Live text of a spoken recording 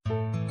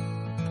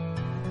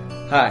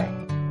Hi,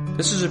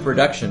 this is a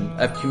production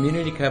of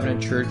Community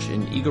Covenant Church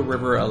in Eagle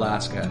River,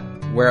 Alaska,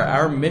 where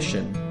our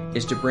mission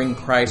is to bring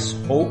Christ's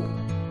hope,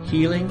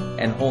 healing,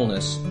 and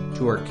wholeness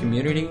to our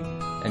community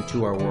and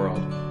to our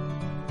world.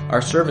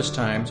 Our service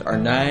times are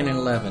 9 and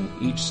 11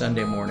 each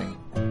Sunday morning.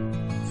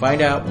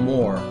 Find out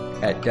more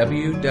at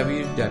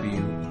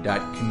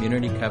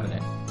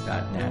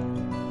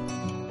www.communitycovenant.net.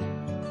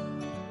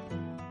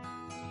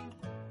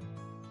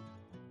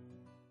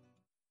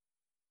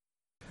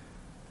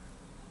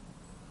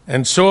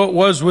 And so it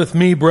was with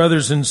me,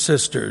 brothers and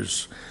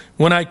sisters.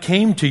 When I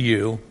came to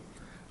you,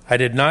 I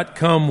did not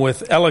come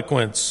with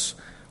eloquence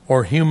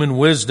or human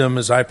wisdom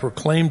as I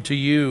proclaimed to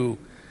you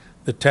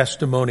the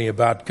testimony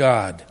about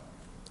God.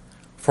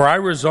 For I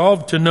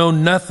resolved to know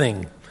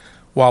nothing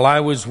while I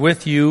was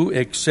with you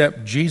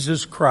except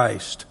Jesus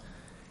Christ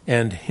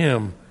and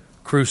Him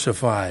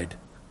crucified.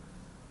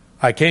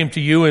 I came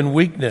to you in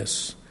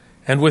weakness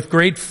and with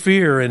great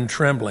fear and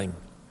trembling.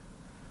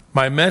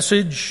 My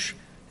message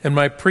and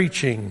my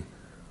preaching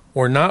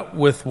were not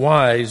with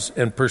wise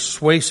and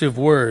persuasive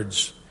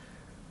words,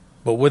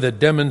 but with a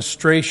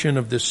demonstration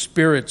of the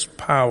Spirit's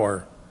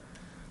power,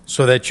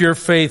 so that your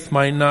faith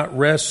might not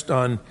rest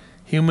on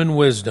human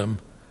wisdom,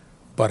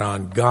 but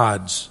on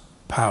God's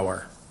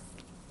power.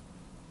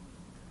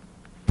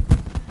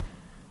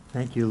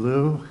 Thank you,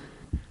 Lou.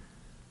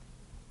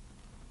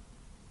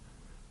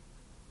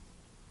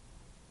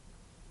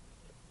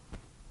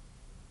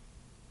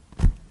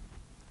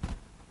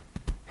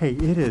 Hey,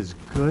 it is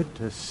good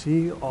to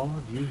see all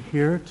of you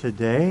here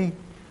today.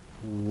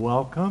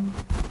 Welcome.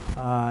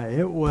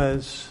 It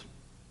was,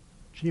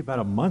 about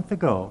a month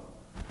ago,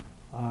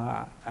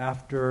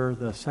 after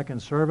the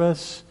second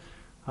service,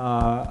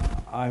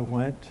 I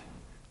went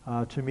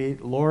to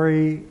meet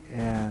Lori,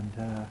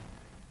 and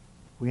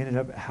we ended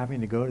up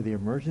having to go to the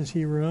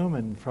emergency room,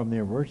 and from the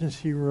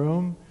emergency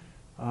room,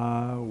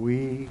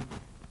 we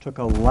took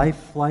a life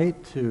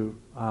flight to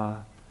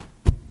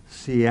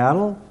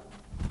Seattle,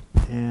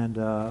 and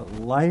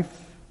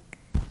life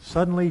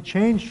suddenly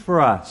changed for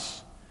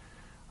us.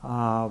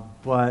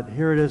 But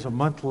here it is a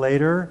month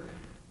later,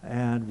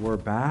 and we're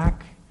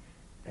back,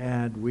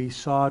 and we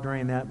saw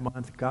during that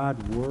month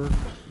God work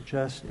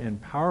just in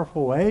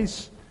powerful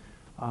ways,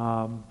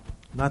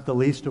 not the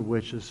least of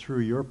which is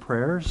through your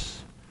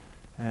prayers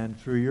and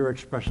through your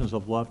expressions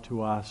of love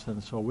to us.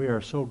 And so we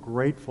are so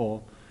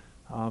grateful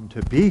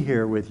to be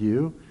here with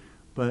you,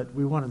 but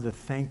we wanted to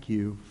thank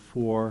you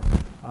for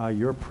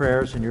your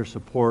prayers and your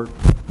support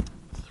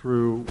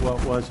through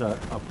what was a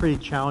pretty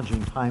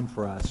challenging time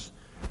for us.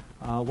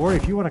 Lori,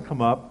 if you want to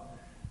come up.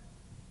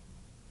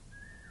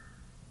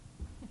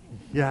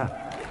 Yeah.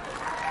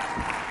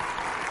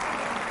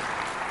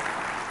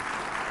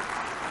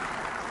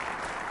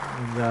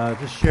 And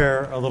just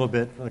share a little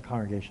bit for the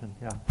congregation.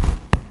 Yeah.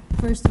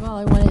 First of all,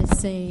 I want to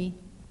say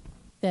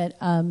that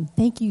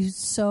thank you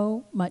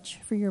so much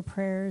for your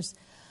prayers.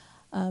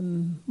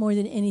 More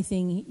than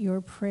anything,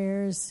 your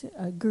prayers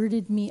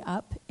girded me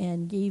up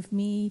and gave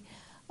me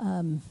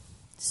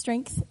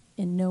strength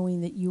in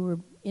knowing that you were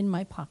in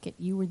my pocket.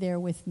 You were there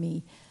with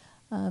me.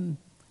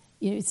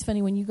 It's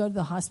funny, when you go to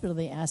the hospital,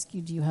 they ask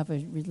you, do you have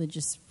a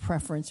religious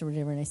preference or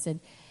whatever? And I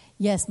said,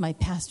 yes, my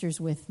pastor's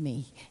with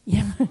me.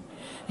 Yeah.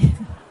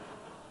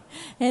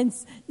 And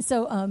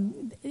so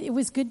it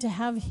was good to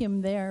have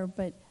him there,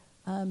 but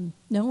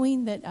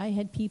knowing that I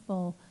had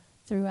people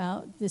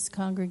throughout this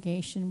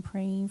congregation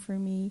praying for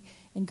me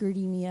and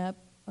girding me up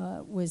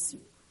was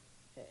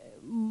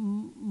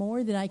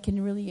more than I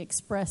can really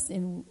express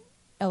in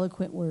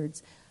eloquent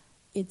words.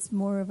 It's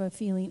more of a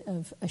feeling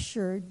of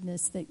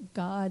assuredness that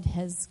God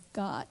has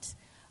got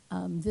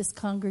this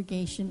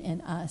congregation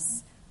and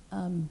us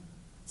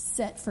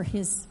set for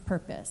His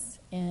purpose.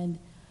 And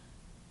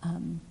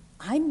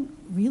I'm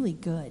really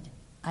good.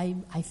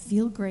 I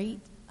feel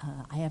great.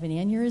 I have an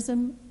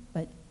aneurysm,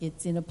 but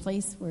it's in a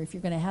place where if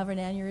you're going to have an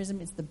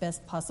aneurysm, it's the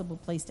best possible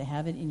place to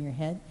have it in your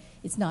head.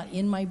 It's not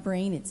in my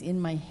brain, it's in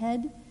my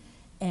head,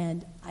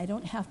 and I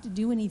don't have to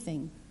do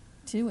anything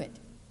to it.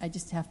 I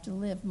just have to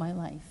live my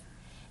life.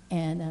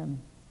 And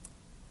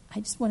I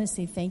just want to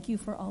say thank you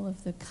for all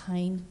of the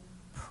kind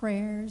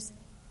prayers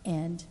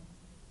and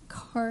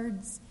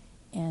cards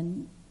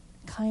and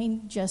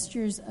kind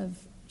gestures of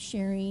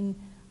sharing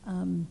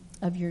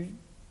of your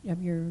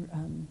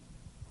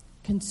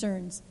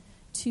concerns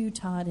to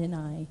Todd and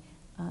I.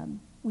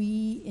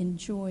 We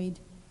enjoyed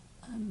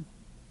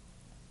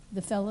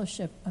the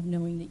fellowship of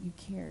knowing that you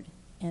cared,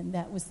 and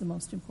that was the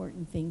most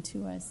important thing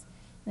to us.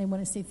 And I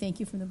want to say thank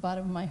you from the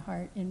bottom of my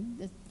heart,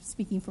 and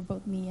speaking for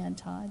both me and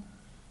Todd.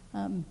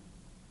 I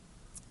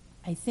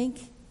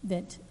think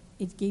that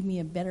it gave me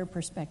a better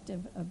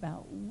perspective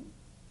about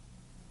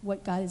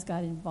what God has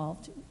got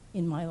involved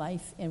in my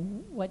life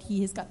and what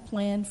He has got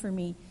planned for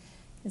me.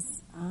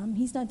 Because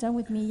He's not done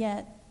with me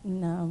yet.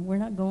 No, we're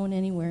not going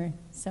anywhere.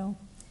 So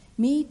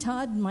me,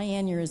 Todd, and my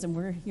aneurysm,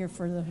 we're here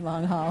for the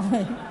long haul.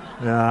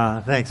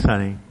 Yeah, thanks,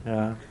 honey.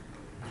 Yeah.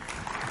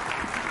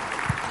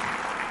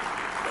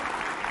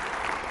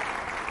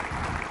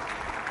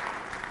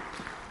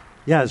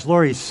 Yeah, as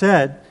Lori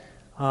said,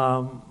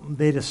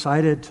 they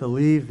decided to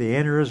leave the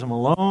aneurysm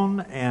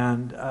alone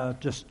and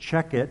just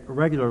check it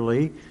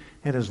regularly.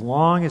 And as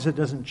long as it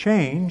doesn't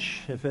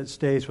change, if it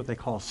stays what they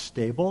call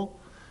stable,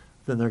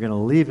 then they're going to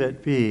leave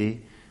it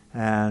be.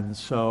 And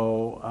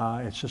so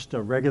it's just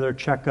a regular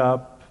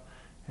checkup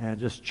and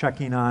just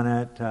checking on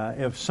it.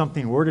 If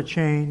something were to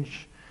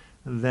change,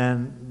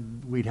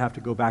 then we'd have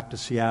to go back to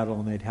Seattle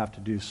and they'd have to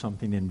do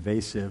something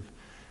invasive.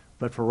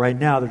 But for right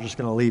now, they're just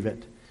going to leave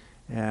it.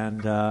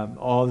 And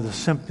all the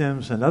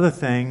symptoms and other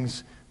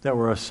things that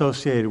were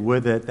associated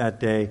with it that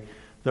day,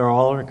 they're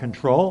all under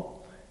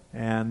control,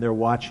 and they're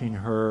watching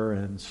her.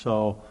 And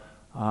so,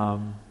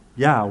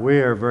 we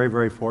are very,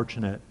 very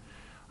fortunate.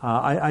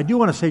 I do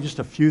want to say just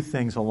a few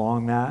things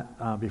along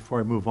that before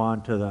I move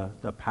on to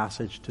the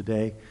passage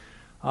today.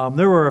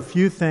 There were a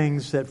few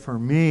things that for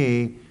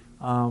me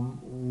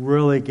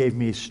really gave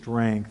me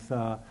strength.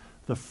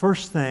 The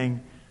first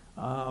thing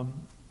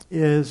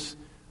is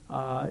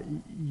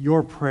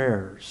your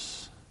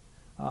prayers.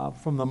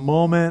 From the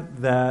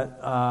moment that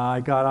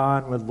I got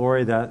on with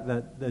Lori,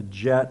 the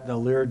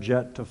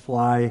Learjet to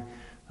fly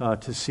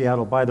to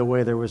Seattle. By the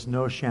way, there was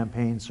no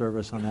champagne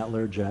service on that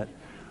Learjet.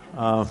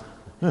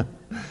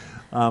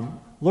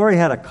 Lori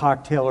had a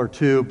cocktail or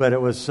two, but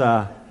it was,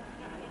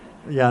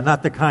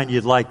 not the kind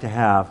you'd like to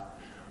have.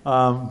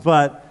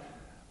 But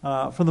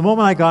from the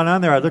moment I got on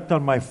there, I looked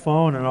on my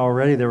phone, and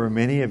already there were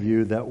many of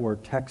you that were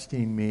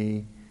texting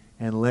me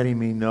and letting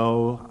me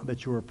know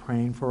that you were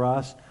praying for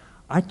us.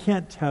 I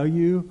can't tell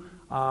you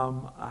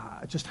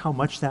just how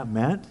much that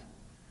meant.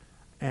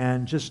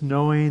 And just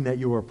knowing that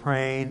you were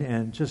praying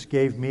and just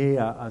gave me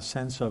a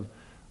sense of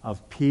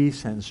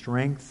peace and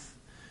strength.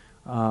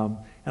 And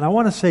I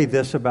want to say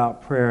this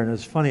about prayer. And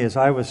it's funny, as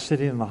I was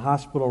sitting in the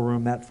hospital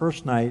room that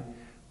first night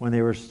when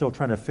they were still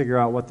trying to figure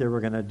out what they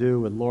were going to do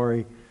with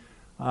Lori,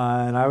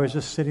 and I was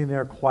just sitting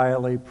there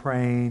quietly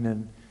praying,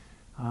 and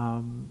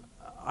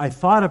I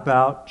thought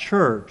about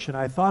church, and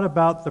I thought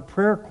about the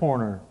prayer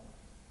corner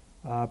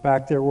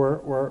back there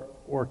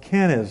where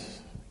Ken is.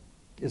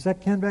 Is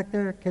that Ken back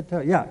there? Can't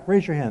tell. Yeah,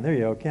 raise your hand. There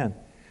you go, Ken.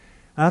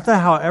 And I thought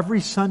how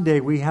every Sunday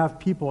we have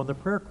people in the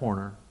prayer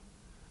corner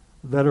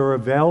that are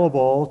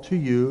available to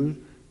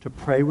you to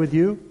pray with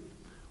you,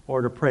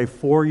 or to pray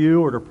for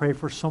you, or to pray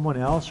for someone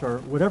else, or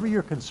whatever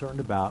you're concerned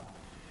about.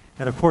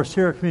 And of course,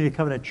 here at Community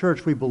Covenant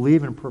Church, we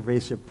believe in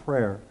pervasive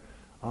prayer.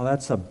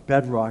 That's a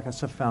bedrock.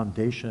 That's a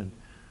foundation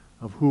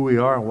of who we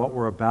are and what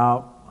we're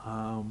about.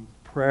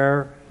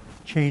 Prayer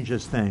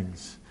changes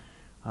things.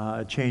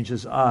 It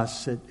changes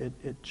us.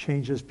 It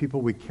changes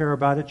people we care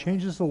about. It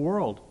changes the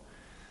world.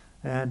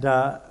 And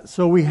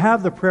so we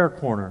have the prayer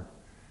corner.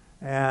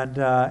 And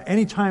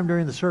anytime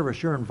during the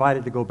service, you're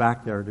invited to go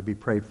back there to be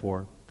prayed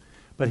for.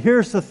 But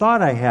here's the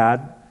thought I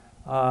had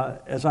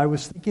as I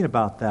was thinking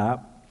about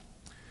that.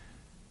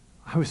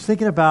 I was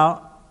thinking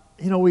about,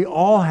 we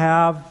all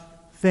have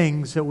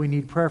things that we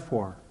need prayer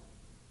for.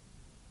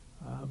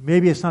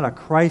 Maybe it's not a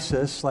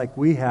crisis like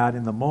we had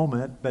in the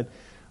moment, but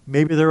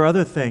maybe there are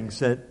other things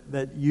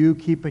that you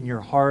keep in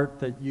your heart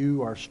that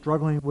you are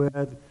struggling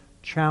with,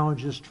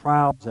 challenges,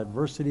 trials,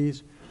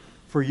 adversities.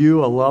 For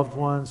you, a loved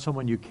one,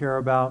 someone you care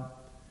about.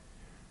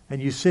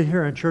 And you sit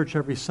here in church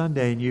every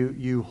Sunday and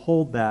you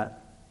hold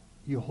that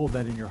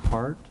in your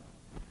heart.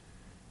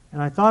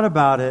 And I thought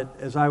about it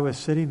as I was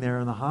sitting there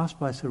in the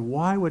hospital. I said,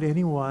 why would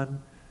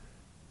anyone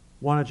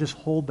want to just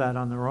hold that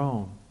on their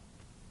own?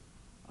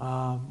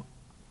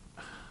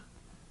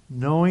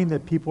 Knowing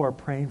that people are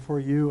praying for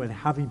you and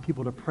having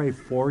people to pray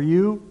for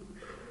you,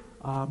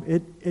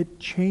 it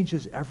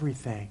changes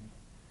everything.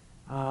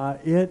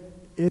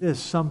 It is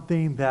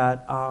something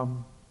that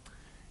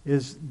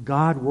is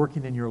God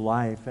working in your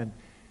life.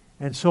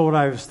 And so what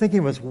I was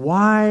thinking was,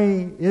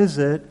 why is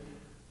it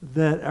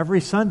that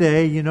every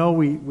Sunday,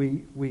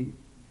 we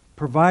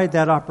provide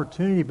that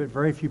opportunity, but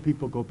very few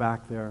people go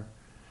back there?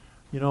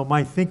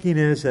 My thinking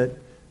is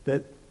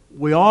that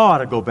we all ought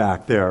to go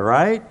back there,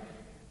 right?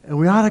 And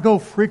we ought to go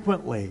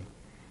frequently.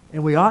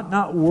 And we ought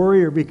not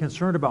worry or be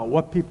concerned about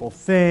what people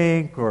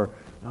think, or,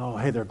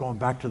 hey, they're going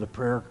back to the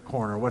prayer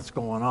corner, what's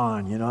going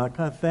on, that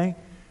kind of thing.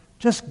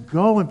 Just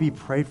go and be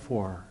prayed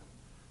for.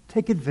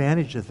 Take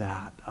advantage of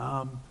that.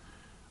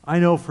 I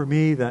know for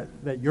me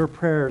that your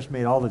prayers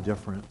made all the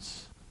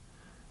difference.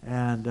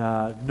 And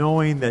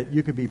knowing that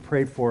you can be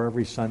prayed for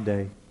every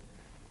Sunday,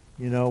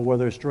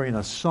 whether it's during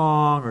a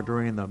song or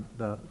during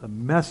the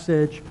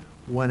message,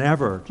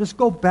 whenever. Just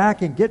go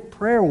back and get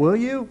prayer, will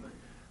you?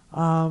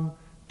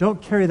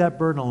 Don't carry that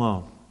burden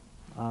alone.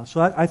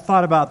 So I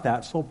thought about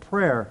that. So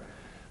prayer.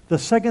 The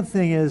second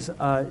thing is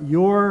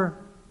your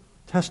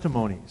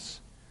testimonies.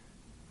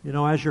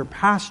 As your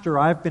pastor,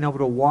 I've been able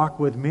to walk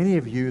with many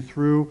of you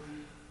through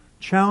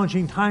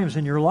challenging times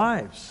in your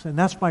lives. And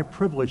that's my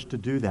privilege to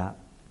do that.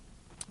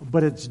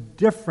 But it's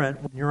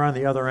different when you're on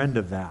the other end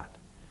of that.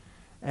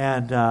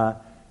 And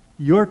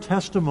your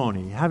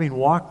testimony, having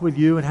walked with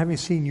you and having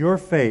seen your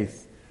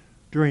faith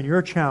during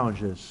your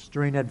challenges,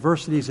 during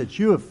adversities that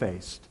you have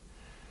faced,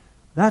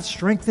 that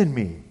strengthened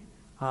me.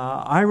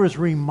 I was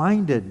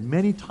reminded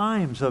many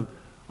times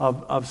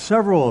of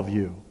several of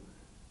you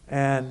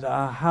and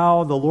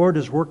how the Lord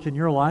has worked in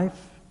your life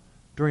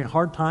during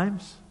hard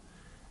times.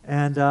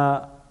 And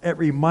it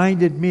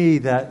reminded me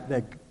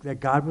that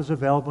God was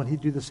available and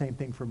He'd do the same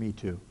thing for me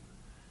too.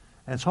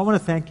 And so I want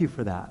to thank you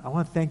for that. I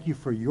want to thank you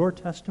for your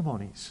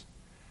testimonies,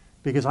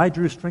 because I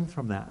drew strength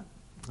from that.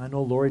 I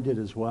know Lori did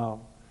as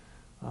well.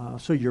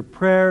 So your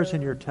prayers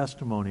and your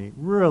testimony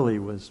really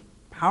was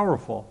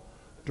powerful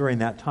during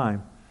that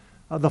time.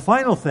 The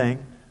final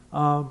thing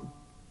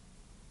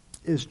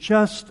is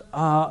just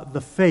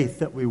the faith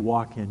that we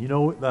walk in. You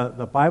know,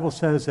 the Bible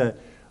says that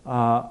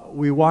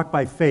we walk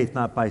by faith,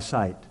 not by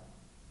sight.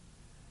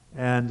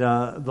 And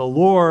the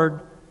Lord,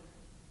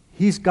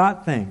 He's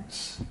got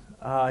things.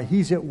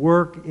 He's at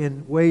work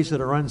in ways that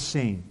are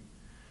unseen.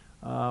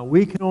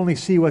 We can only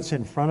see what's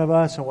in front of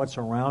us and what's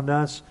around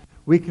us.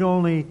 We can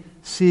only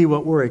see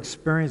what we're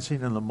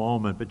experiencing in the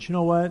moment. But you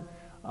know what?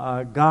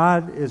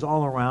 God is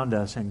all around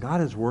us, and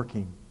God is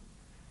working.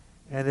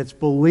 And it's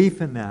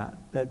belief in that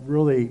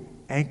really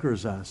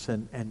anchors us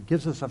and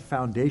gives us a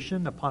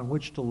foundation upon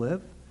which to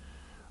live,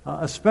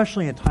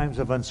 especially in times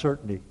of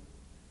uncertainty.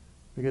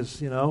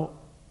 Because, you know,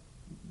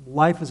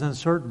 life is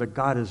uncertain, but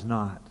God is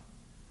not.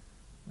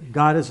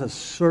 God is a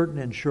certain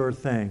and sure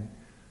thing.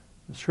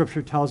 The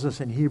Scripture tells us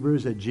in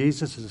Hebrews that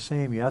Jesus is the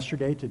same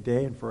yesterday,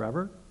 today, and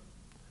forever.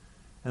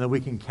 And that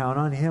we can count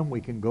on Him, we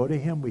can go to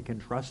Him, we can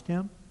trust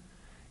Him.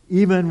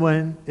 Even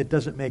when it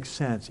doesn't make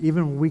sense,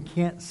 even when we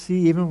can't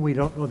see, even when we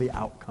don't know the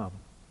outcome.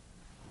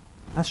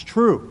 That's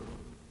true.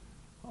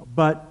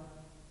 But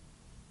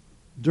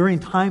during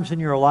times in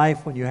your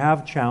life when you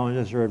have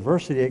challenges or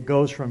adversity, it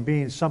goes from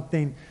being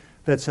something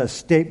that's a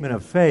statement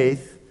of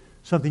faith,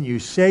 something you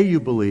say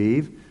you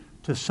believe,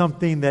 to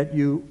something that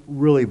you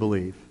really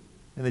believe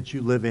and that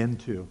you live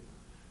into.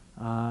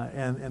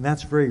 And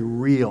that's very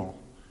real,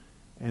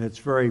 and it's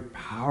very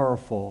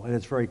powerful, and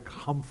it's very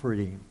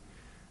comforting.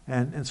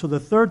 And so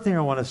the third thing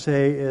I want to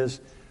say is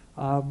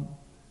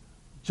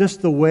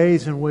just the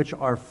ways in which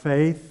our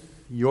faith,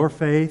 your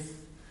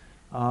faith,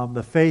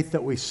 the faith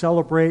that we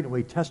celebrate and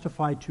we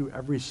testify to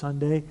every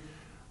Sunday,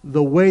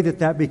 the way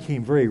that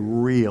became very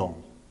real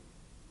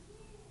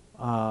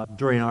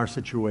during our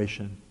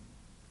situation.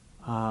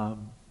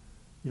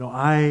 You know,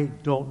 I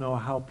don't know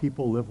how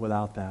people live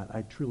without that.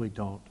 I truly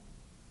don't.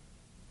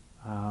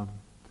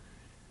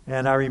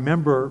 And I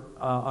remember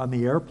on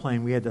the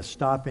airplane, we had to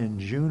stop in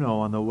Juneau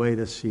on the way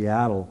to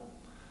Seattle.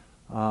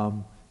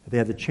 They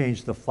had to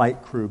change the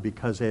flight crew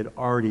because they had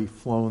already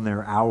flown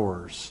their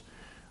hours.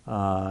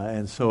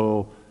 And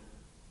so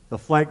the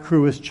flight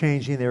crew was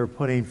changing. They were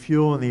putting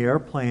fuel in the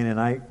airplane, and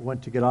I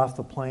went to get off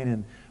the plane,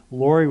 and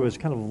Lori was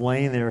kind of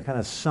laying there, kind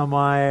of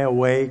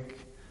semi-awake,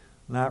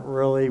 not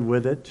really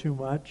with it too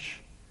much.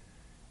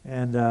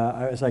 And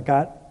as I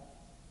got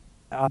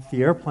off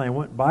the airplane, I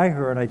went by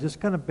her, and I just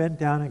kind of bent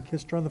down and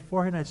kissed her on the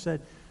forehead, and I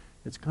said,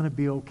 "It's going to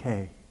be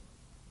okay."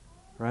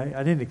 Right?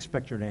 I didn't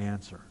expect her to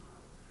answer.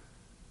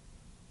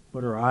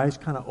 But her eyes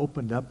kind of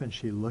opened up, and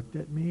she looked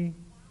at me,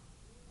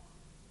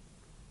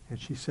 and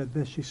she said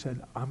this. She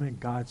said, "I'm in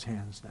God's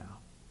hands now."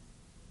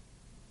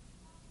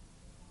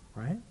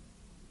 Right?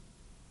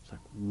 It's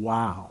like,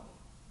 wow.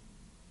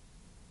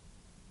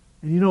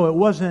 And you know, it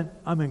wasn't,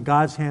 "I'm in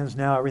God's hands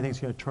now, everything's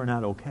going to turn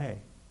out okay."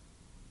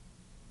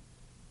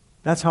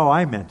 That's how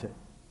I meant it,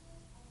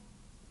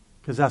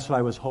 because that's what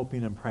I was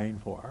hoping and praying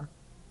for.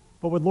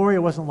 But with Lori, it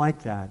wasn't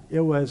like that. It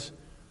was,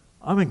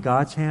 "I'm in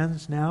God's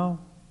hands now,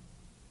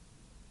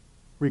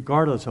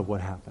 regardless of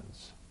what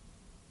happens.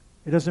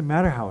 It doesn't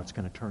matter how it's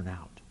going to turn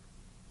out.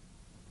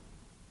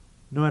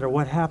 No matter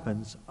what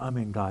happens, I'm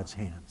in God's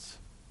hands."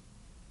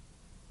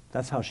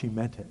 That's how she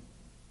meant it.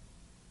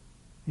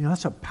 You know,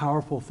 that's a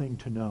powerful thing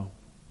to know.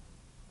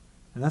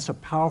 And that's a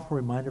powerful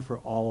reminder for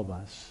all of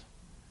us.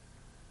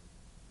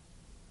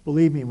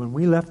 Believe me, when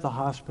we left the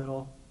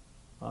hospital,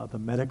 the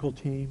medical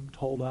team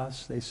told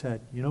us, they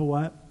said, "You know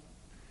what?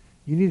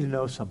 You need to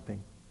know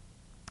something.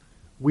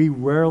 We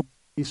rarely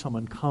see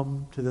someone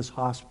come to this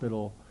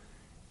hospital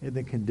in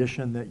the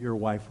condition that your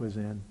wife was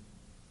in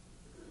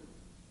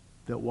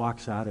that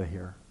walks out of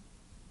here.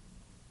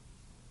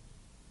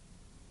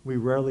 We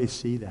rarely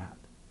see that.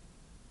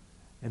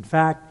 In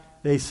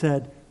fact, they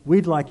said,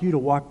 we'd like you to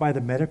walk by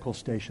the medical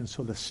station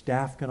so the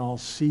staff can all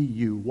see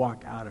you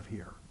walk out of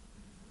here,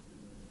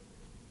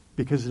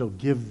 because it'll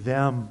give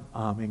them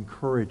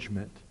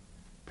encouragement,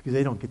 because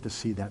they don't get to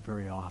see that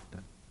very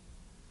often."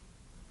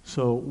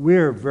 So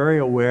we're very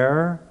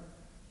aware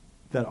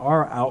that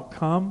our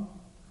outcome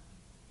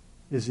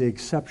is the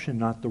exception,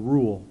 not the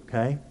rule,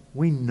 okay?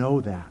 We know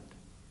that.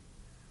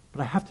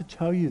 But I have to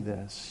tell you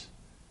this.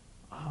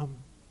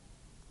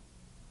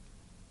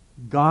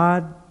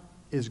 God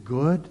is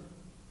good,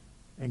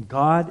 and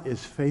God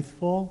is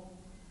faithful,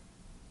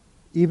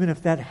 even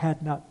if that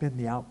had not been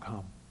the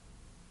outcome.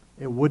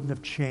 It wouldn't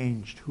have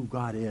changed who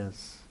God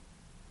is.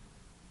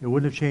 It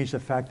wouldn't have changed the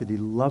fact that He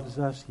loves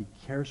us, He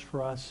cares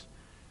for us,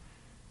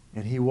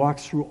 and He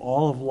walks through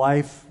all of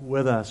life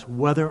with us,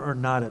 whether or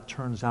not it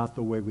turns out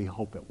the way we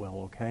hope it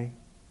will, okay?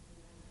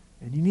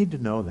 And you need to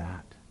know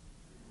that.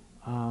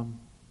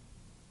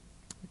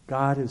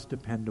 God is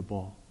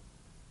dependable.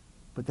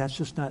 but that's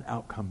just not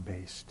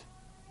outcome-based.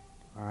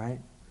 All right?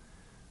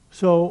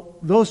 So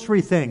those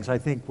three things, I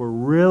think, were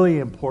really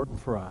important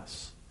for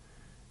us.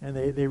 And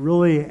they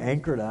really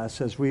anchored us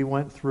as we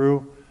went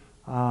through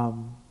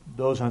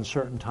those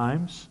uncertain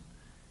times.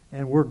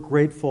 And we're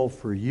grateful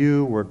for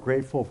you. We're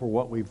grateful for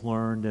what we've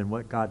learned and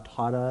what God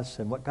taught us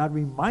and what God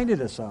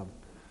reminded us of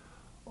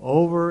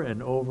over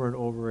and over and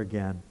over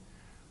again.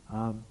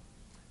 And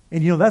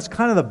that's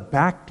kind of the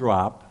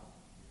backdrop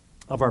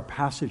of our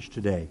passage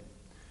today.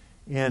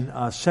 In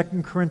 2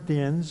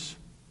 Corinthians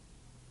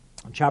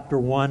chapter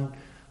 1,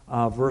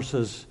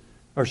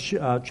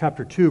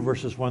 chapter 2,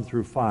 verses 1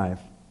 through 5.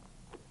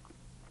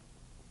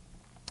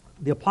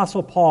 The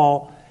Apostle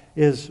Paul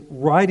is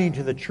writing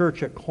to the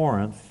church at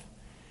Corinth,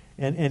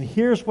 and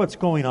here's what's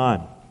going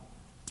on.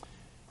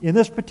 In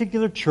this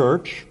particular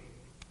church,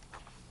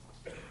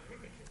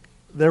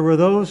 there were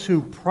those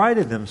who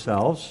prided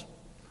themselves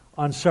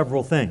on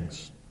several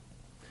things.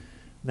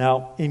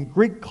 Now, in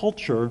Greek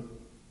culture,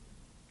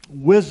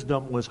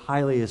 wisdom was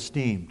highly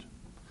esteemed.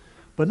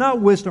 But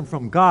not wisdom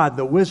from God,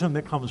 the wisdom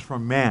that comes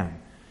from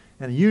man.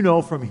 And you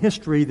know from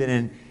history that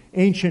in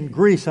ancient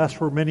Greece, that's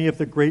where many of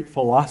the great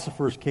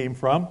philosophers came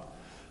from.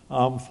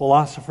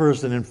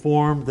 Philosophers that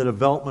informed the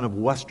development of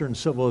Western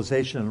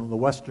civilization and the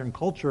Western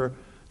culture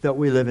that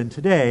we live in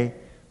today,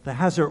 that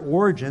has their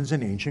origins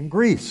in ancient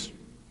Greece.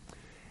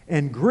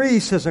 And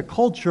Greece, as a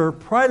culture,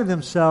 prided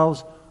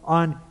themselves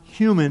on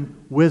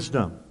human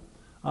wisdom.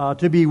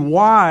 To be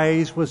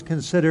wise was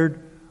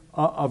considered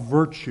a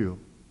virtue.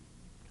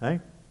 Okay?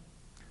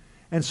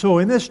 And so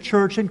in this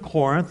church in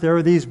Corinth, there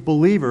are these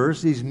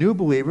believers, these new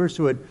believers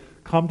who had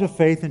come to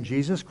faith in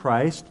Jesus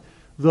Christ,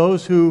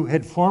 those who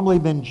had formerly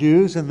been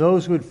Jews and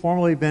those who had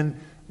formerly been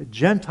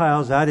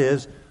Gentiles, that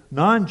is,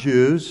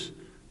 non-Jews,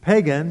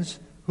 pagans,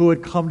 who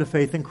had come to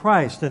faith in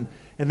Christ. And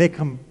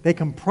they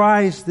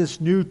comprised this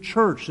new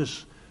church,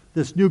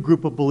 this new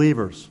group of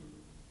believers.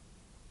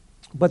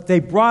 But they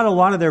brought a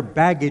lot of their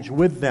baggage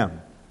with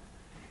them.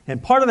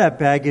 And part of that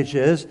baggage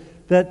is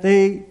that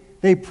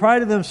they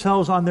prided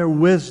themselves on their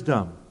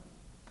wisdom.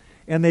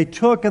 And they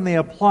took and they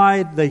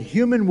applied the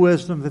human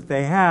wisdom that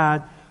they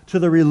had to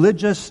the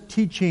religious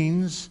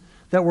teachings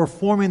that were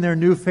forming their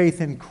new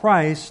faith in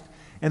Christ.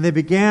 And they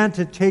began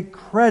to take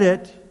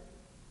credit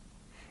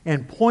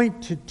and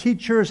point to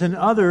teachers and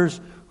others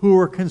who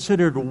were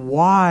considered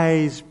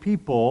wise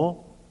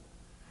people,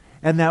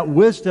 and that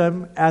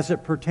wisdom as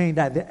it pertained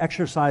to the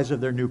exercise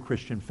of their new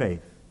Christian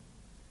faith.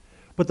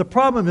 But the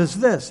problem is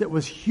this: it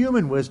was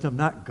human wisdom,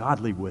 not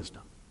godly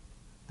wisdom,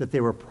 that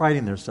they were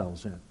priding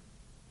themselves in.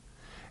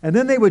 And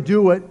then they would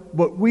do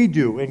what we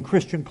do in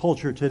Christian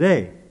culture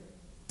today.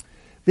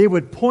 They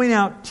would point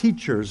out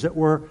teachers that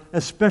were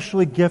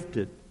especially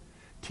gifted,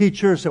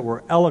 teachers that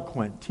were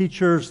eloquent,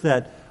 teachers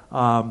that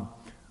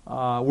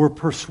were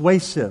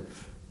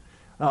persuasive.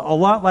 A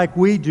lot like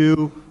we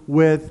do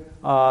with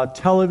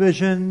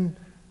television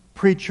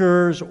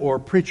preachers or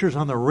preachers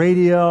on the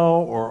radio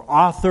or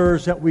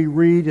authors that we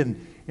read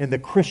in the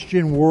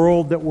Christian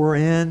world that we're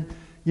in.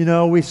 You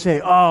know, we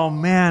say, oh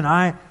man,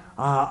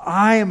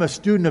 I am a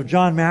student of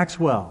John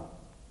Maxwell.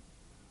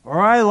 Or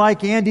I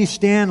like Andy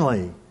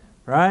Stanley,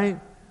 right?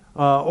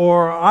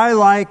 Or I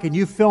like, and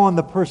you fill in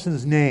the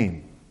person's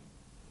name.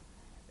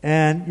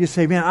 And you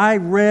say, man, I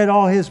read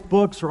all his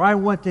books, or I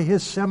went to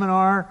his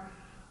seminar.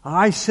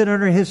 I sit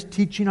under his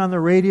teaching on the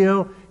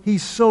radio.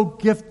 He's so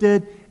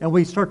gifted. And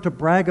we start to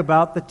brag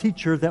about the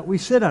teacher that we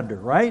sit under,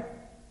 right?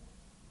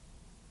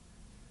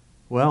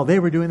 Well, they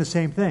were doing the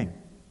same thing.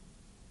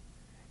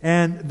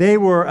 And they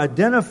were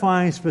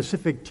identifying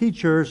specific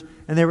teachers,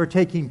 and they were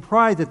taking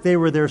pride that they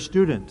were their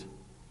student.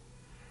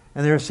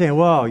 And they were saying,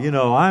 well, you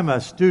know, I'm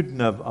a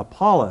student of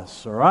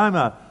Apollos, or I'm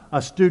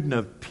a student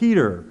of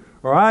Peter,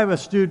 or I'm a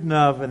student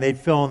of, and they'd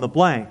fill in the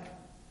blank.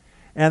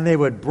 And they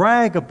would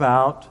brag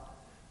about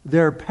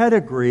their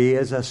pedigree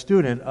as a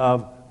student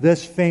of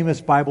this famous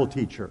Bible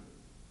teacher.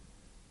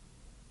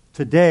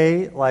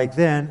 Today, like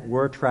then,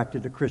 we're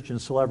attracted to Christian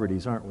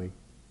celebrities, aren't we?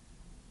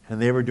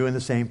 And they were doing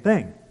the same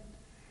thing.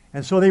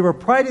 And so they were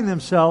priding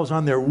themselves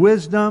on their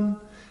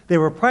wisdom. They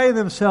were priding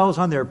themselves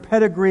on their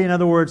pedigree. In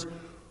other words,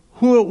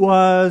 who it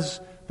was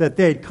that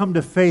they had come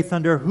to faith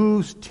under,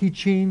 whose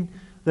teaching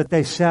that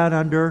they sat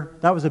under.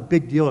 That was a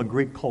big deal in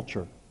Greek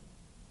culture,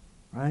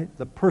 right?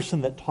 The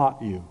person that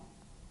taught you.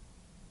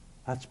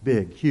 That's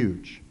big,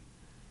 huge.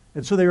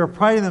 And so they were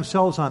priding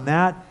themselves on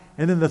that.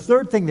 And then the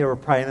third thing they were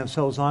priding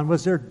themselves on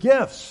was their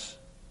gifts.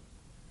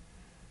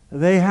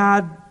 They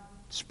had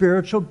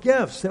spiritual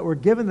gifts that were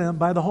given them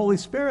by the Holy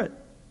Spirit.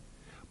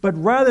 But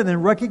rather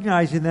than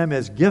recognizing them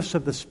as gifts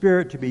of the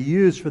Spirit to be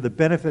used for the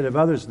benefit of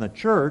others in the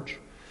church,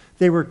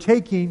 they were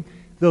taking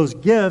those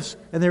gifts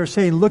and they were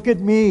saying, look at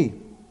me.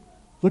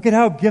 Look at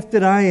how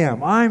gifted I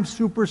am. I'm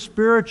super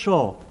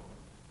spiritual.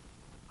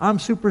 I'm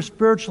super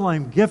spiritual.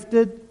 I'm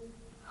gifted.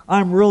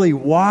 I'm really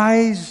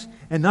wise.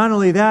 And not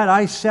only that,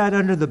 I sat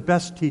under the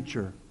best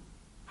teacher.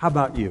 How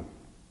about you?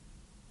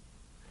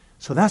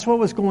 So that's what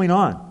was going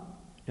on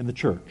in the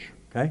church.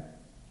 Okay?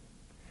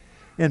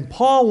 And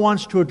Paul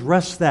wants to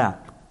address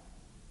that.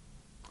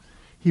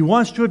 He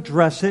wants to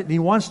address it, and he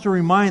wants to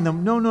remind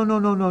them,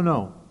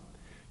 no.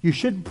 You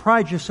shouldn't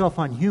pride yourself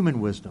on human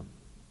wisdom.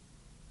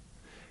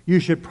 You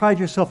should pride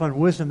yourself on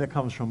wisdom that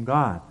comes from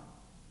God.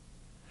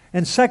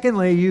 And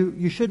secondly,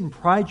 you shouldn't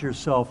pride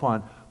yourself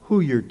on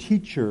who your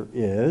teacher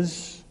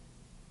is.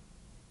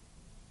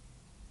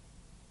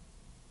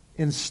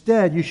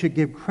 Instead, you should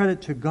give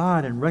credit to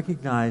God and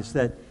recognize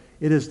that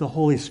it is the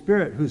Holy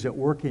Spirit who's at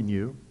work in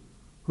you,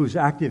 who's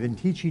active in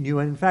teaching you,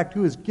 and in fact,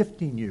 who is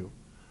gifting you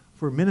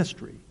for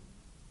ministry.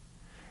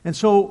 And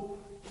so,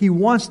 he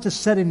wants to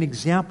set an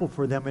example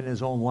for them in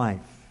his own life.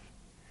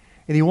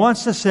 And he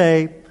wants to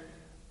say,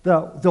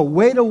 the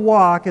way to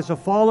walk as a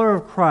follower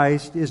of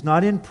Christ is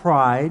not in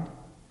pride.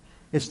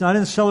 It's not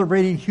in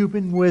celebrating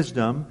human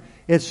wisdom.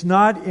 It's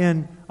not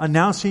in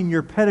announcing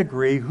your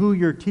pedigree, who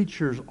your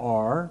teachers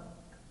are,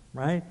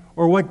 right?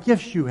 Or what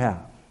gifts you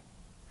have.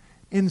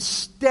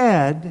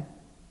 Instead,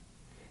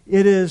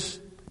 it is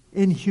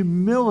in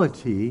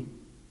humility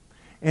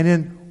and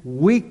in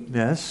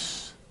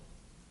weakness,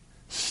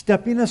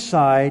 stepping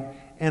aside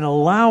and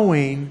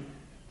allowing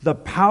the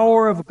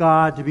power of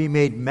God to be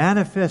made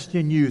manifest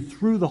in you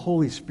through the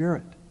Holy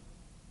Spirit.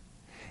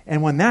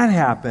 And when that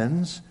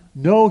happens,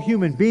 no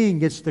human being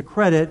gets the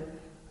credit.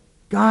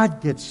 God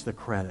gets the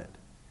credit.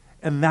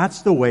 And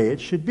that's the way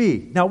it should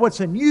be. Now, what's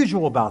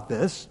unusual about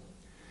this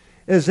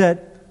is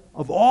that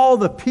of all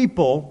the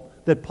people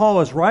that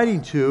Paul is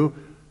writing to,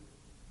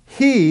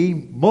 he,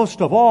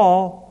 most of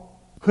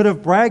all, could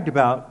have bragged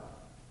about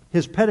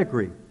his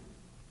pedigree.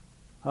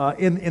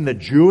 In the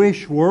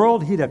Jewish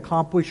world, he'd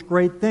accomplished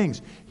great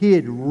things. He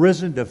had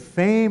risen to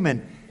fame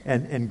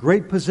and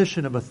great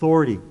position of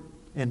authority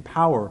and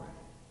power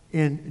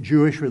in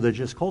Jewish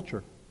religious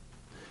culture.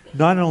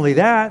 Not only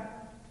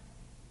that,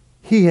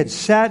 he had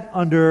sat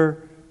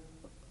under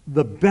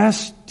the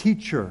best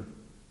teacher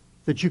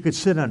that you could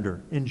sit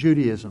under in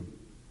Judaism.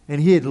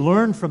 And he had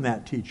learned from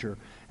that teacher.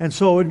 And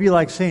so it would be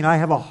like saying, I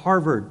have a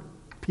Harvard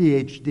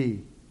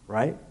PhD,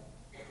 right?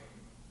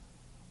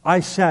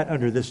 I sat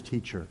under this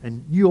teacher,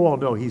 and you all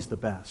know he's the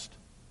best.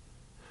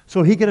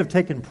 So he could have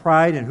taken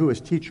pride in who his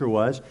teacher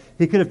was.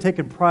 He could have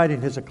taken pride in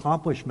his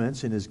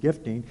accomplishments, in his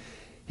gifting.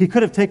 He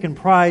could have taken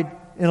pride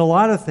in a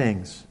lot of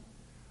things.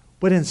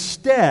 But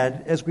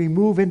instead, as we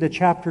move into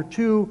chapter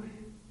 2,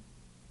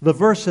 the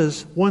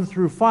verses 1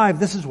 through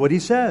 5, this is what he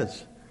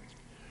says.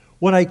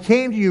 When I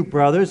came to you,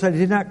 brothers, I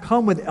did not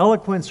come with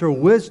eloquence or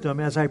wisdom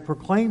as I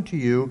proclaimed to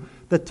you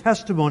the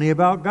testimony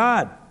about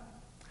God.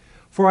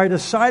 For I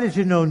decided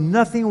to know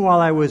nothing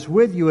while I was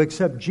with you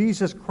except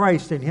Jesus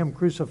Christ and Him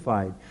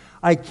crucified.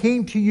 I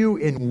came to you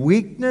in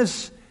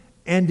weakness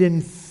and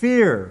in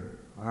fear.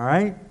 All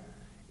right?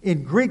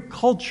 In Greek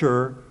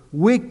culture,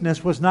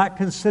 weakness was not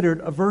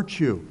considered a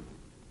virtue.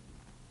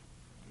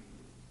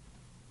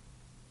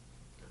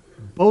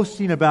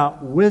 Boasting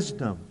about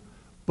wisdom,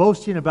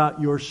 boasting about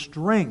your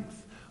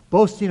strength,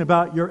 boasting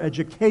about your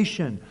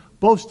education,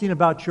 boasting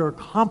about your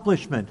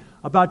accomplishment,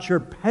 about your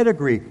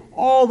pedigree,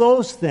 all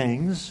those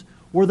things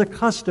were the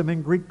custom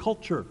in Greek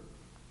culture.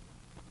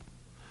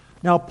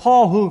 Now,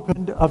 Paul, who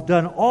could have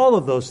done all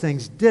of those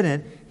things,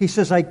 didn't. He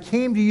says, I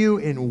came to you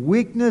in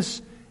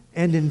weakness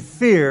and in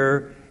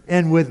fear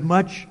and with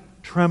much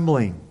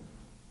trembling.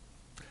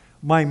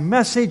 My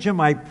message and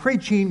my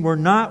preaching were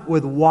not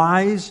with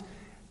wise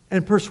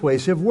and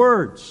persuasive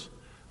words.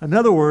 In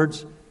other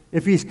words,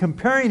 if he's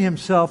comparing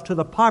himself to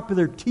the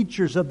popular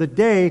teachers of the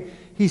day,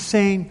 he's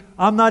saying,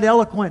 I'm not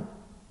eloquent.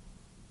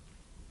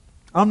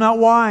 I'm not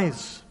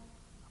wise.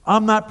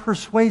 I'm not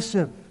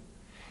persuasive.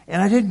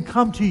 And I didn't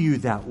come to you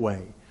that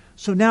way.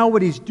 So now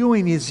what he's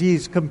doing is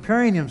he's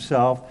comparing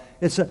himself.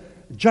 It's a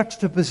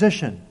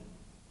juxtaposition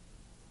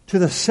to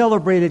the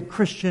celebrated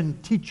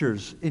Christian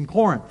teachers in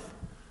Corinth,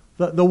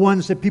 the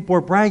ones that people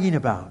are bragging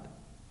about.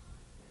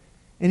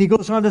 And he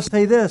goes on to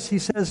say this. He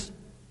says,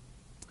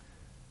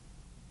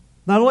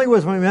 not only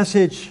was my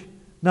message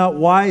not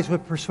wise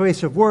with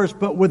persuasive words,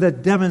 but with a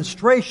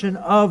demonstration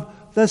of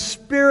the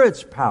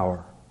Spirit's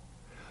power,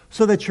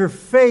 so that your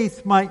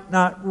faith might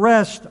not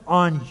rest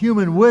on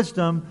human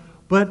wisdom,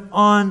 but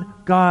on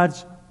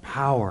God's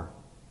power.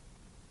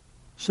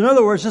 So in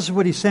other words, this is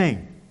what he's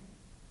saying.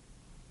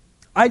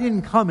 I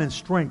didn't come in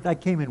strength, I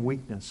came in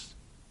weakness.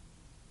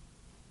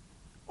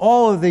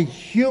 All of the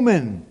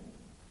human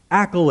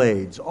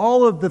accolades,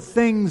 all of the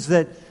things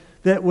that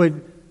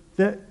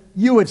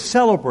you would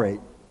celebrate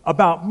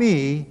about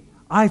me,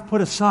 I've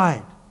put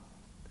aside.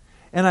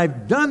 And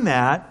I've done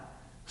that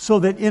so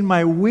that in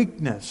my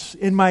weakness,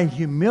 in my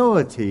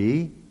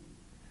humility,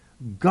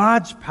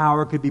 God's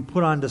power could be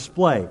put on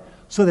display.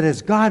 So that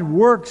as God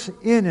works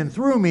in and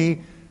through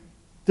me,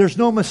 there's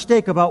no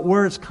mistake about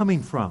where it's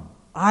coming from.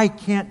 I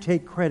can't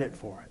take credit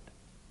for it.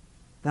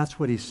 That's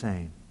what he's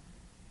saying.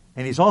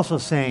 And he's also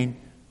saying,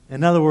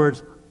 in other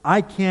words,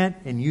 I can't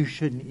and you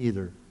shouldn't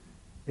either.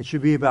 It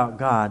should be about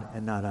God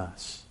and not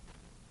us.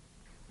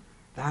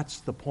 That's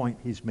the point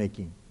he's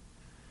making.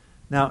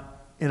 Now,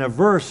 in a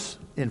verse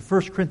in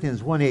 1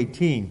 Corinthians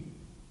 1:18,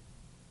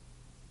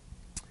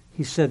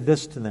 he said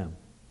this to them.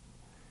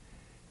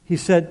 He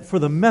said, for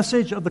the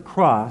message of the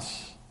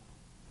cross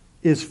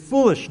is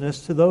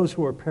foolishness to those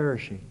who are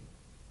perishing.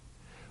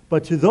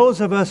 But to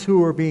those of us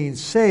who are being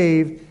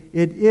saved,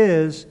 it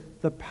is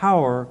the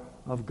power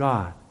of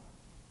God.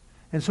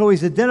 And so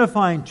he's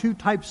identifying two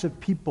types of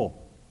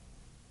people.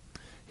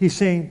 He's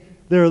saying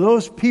there are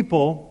those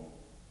people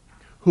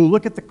who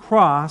look at the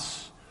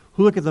cross,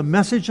 who look at the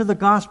message of the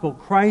gospel,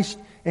 Christ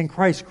and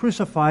Christ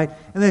crucified,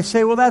 and they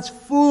say, well, that's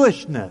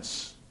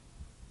foolishness.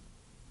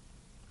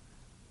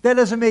 That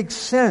doesn't make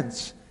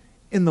sense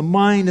in the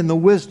mind and the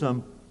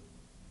wisdom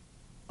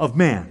of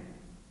man.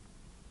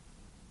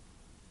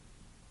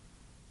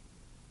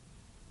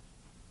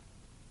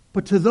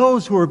 But to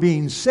those who are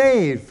being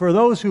saved, for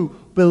those who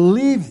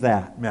believe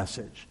that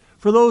message,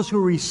 for those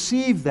who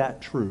receive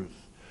that truth,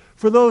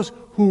 for those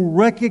who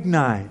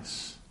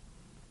recognize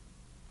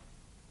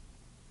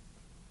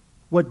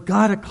what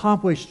God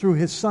accomplished through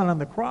His Son on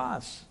the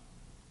cross,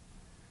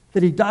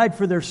 that He died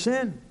for their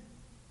sin,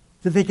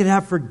 that they could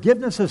have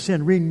forgiveness of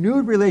sin,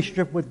 renewed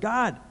relationship with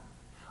God,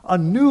 a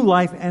new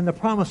life and the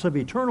promise of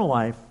eternal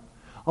life,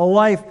 a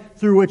life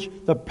through which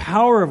the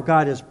power of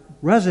God is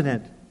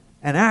resident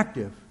and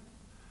active.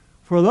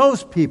 For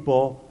those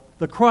people,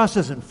 the cross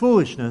isn't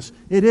foolishness.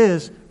 It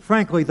is,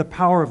 frankly, the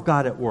power of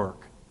God at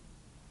work.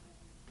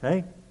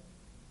 Okay?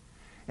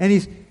 And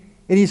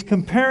he's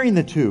comparing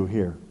the two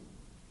here.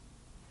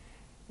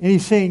 And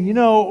he's saying,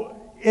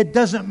 it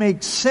doesn't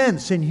make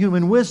sense in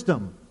human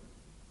wisdom.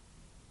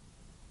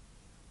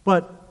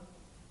 But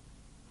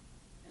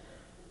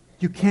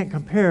you can't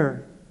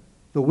compare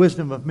the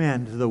wisdom of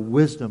man to the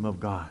wisdom of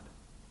God.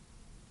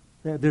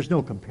 There's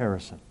no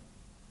comparison.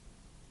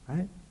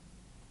 Right?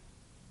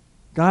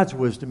 God's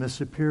wisdom is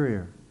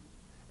superior.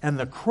 And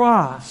the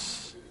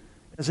cross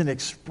is an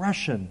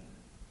expression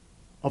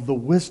of the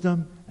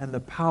wisdom and the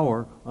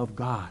power of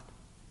God.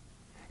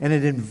 And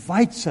it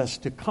invites us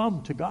to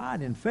come to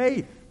God in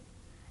faith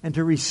and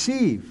to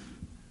receive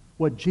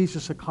what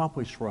Jesus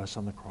accomplished for us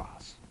on the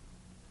cross.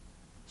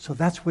 So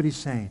that's what he's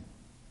saying.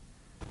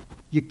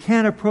 You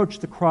can't approach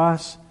the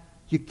cross.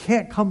 You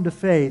can't come to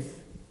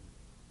faith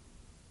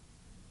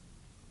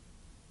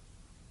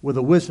with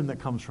a wisdom that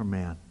comes from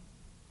man.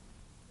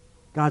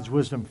 God's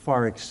wisdom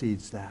far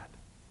exceeds that.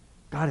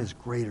 God is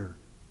greater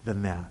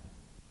than that.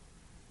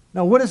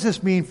 Now, what does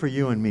this mean for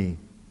you and me?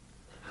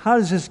 How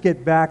does this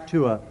get back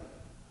to a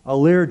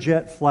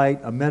Learjet flight,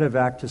 a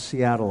medevac to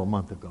Seattle a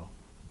month ago?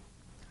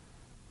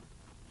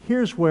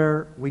 Here's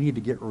where we need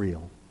to get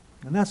real.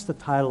 And that's the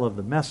title of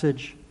the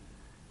message.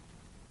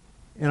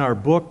 In our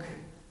book,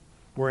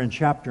 we're in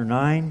chapter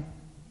 9,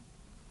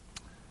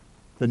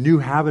 The New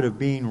Habit of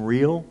Being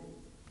Real.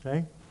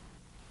 Okay?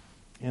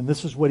 And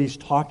this is what he's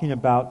talking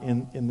about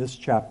in this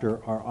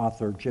chapter, our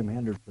author, Jim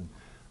Henderson.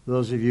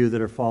 Those of you that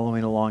are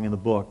following along in the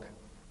book.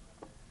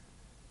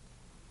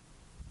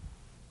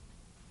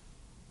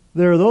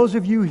 There are those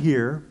of you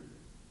here,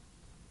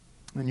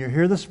 and you're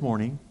here this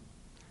morning,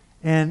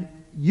 and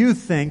you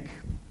think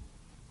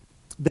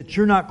that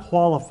you're not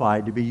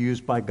qualified to be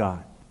used by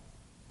God.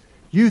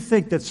 You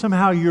think that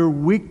somehow your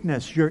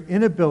weakness, your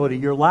inability,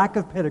 your lack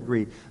of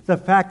pedigree, the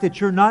fact that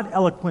you're not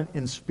eloquent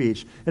in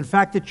speech, the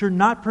fact that you're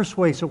not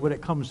persuasive when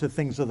it comes to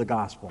things of the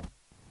gospel,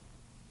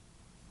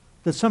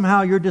 that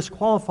somehow you're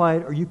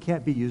disqualified or you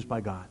can't be used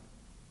by God.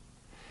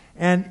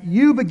 And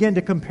you begin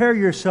to compare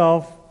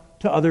yourself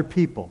to other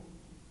people.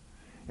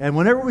 And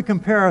whenever we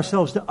compare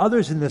ourselves to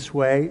others in this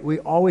way, we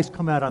always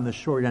come out on the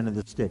short end of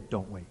the stick,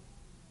 don't we?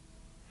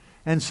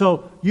 And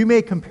so you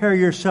may compare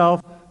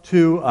yourself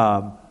to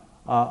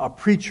a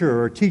preacher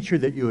or a teacher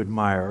that you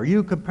admire, or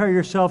you compare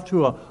yourself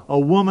to a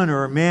woman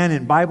or a man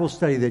in Bible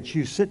study that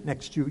you sit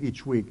next to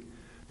each week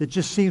that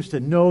just seems to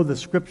know the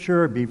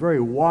Scripture, be very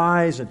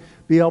wise, and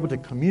be able to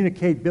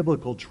communicate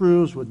biblical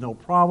truths with no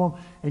problem,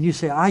 and you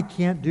say, I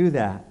can't do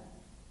that.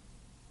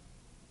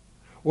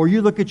 Or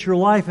you look at your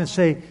life and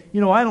say,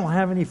 I don't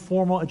have any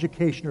formal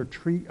education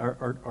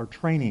or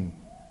training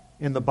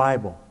in the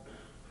Bible.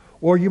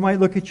 Or you might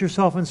look at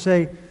yourself and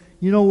say,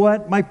 you know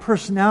what? My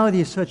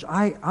personality is such.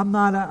 I'm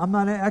not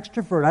an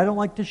extrovert. I don't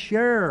like to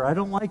share.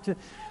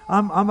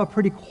 I'm a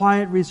pretty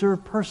quiet,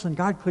 reserved person.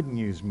 God couldn't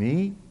use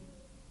me,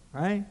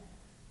 right?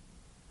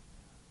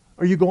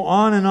 Or you go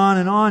on and on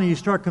and on, and you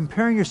start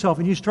comparing yourself,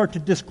 and you start to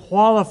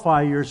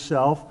disqualify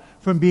yourself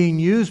from being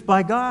used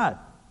by God.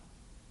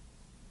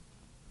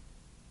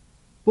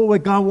 But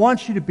what God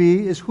wants you to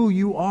be is who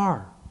you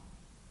are,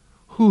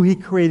 who He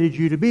created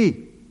you to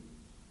be.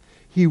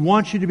 He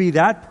wants you to be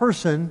that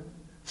person,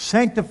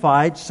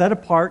 sanctified, set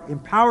apart,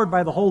 empowered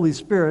by the Holy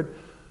Spirit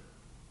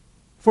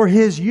for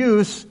His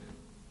use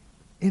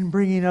in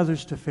bringing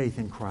others to faith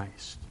in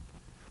Christ.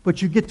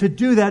 But you get to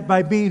do that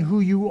by being who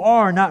you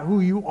are, not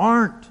who you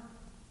aren't.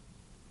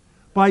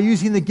 By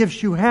using the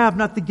gifts you have,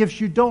 not the gifts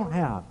you don't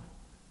have.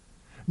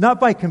 Not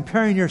by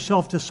comparing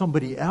yourself to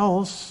somebody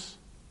else,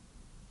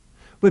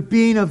 but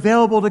being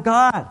available to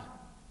God.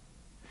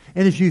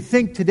 And if you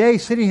think today,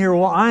 sitting here,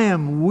 well, I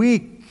am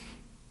weak,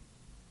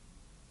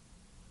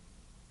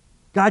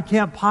 God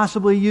can't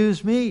possibly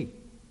use me.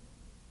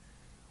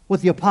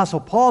 What the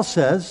Apostle Paul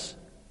says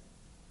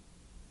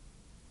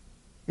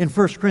in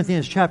 1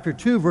 Corinthians chapter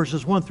 2,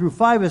 verses 1 through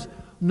 5 is,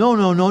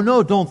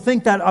 no, don't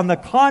think that. On the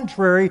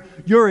contrary,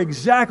 you're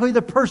exactly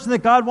the person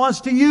that God wants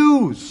to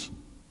use.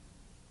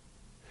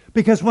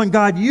 Because when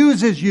God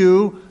uses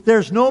you,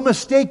 there's no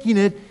mistaking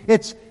it.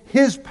 It's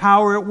His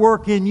power at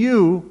work in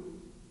you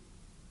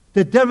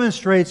that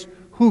demonstrates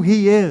who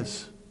He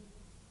is,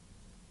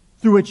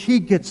 through which He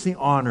gets the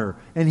honor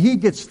and He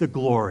gets the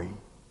glory.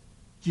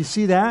 Do you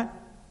see that?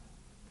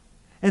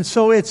 And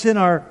so it's in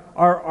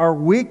our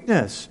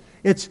weakness.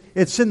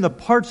 It's in the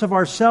parts of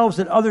ourselves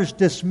that others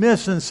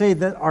dismiss and say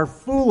that are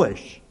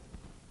foolish,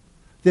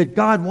 that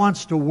God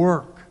wants to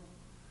work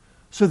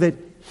so that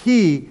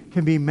He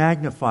can be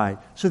magnified,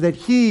 so that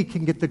He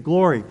can get the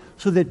glory,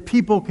 so that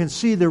people can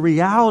see the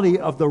reality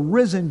of the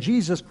risen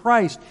Jesus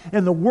Christ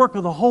and the work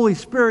of the Holy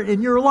Spirit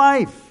in your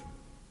life.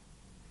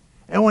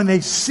 And when they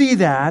see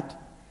that,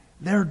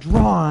 they're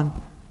drawn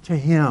to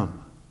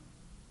Him.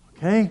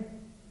 Okay?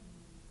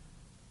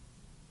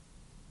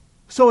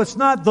 So it's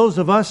not those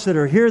of us that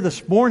are here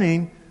this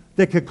morning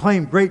that could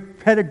claim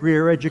great pedigree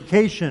or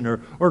education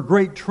or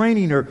great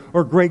training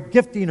or great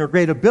gifting or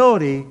great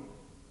ability.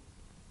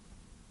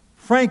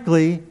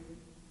 Frankly,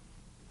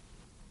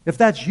 if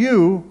that's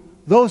you,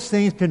 those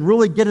things can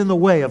really get in the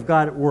way of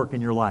God at work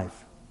in your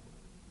life.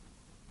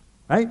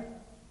 Right?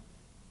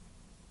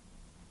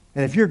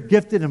 And if you're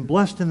gifted and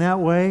blessed in that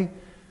way,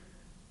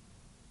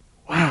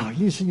 wow,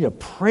 you just need to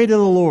pray to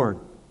the Lord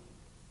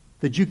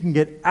that you can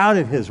get out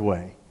of His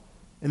way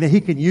and that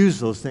He can use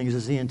those things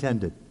as He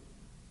intended.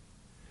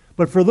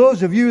 But for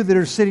those of you that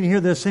are sitting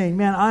here that are saying,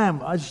 man, I am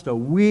just a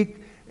weak,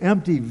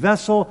 empty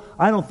vessel.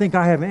 I don't think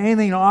I have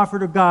anything to offer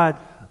to God.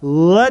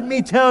 Let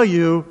me tell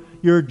you,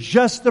 you're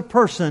just the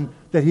person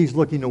that He's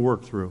looking to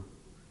work through.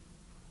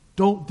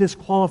 Don't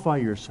disqualify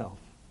yourself.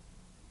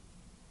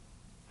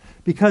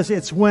 Because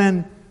it's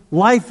when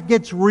life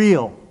gets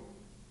real.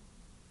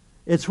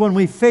 It's when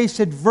we face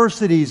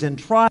adversities and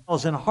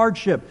trials and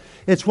hardship.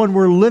 It's when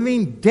we're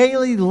living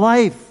daily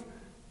life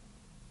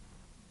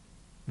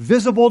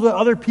visible to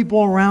other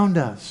people around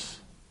us.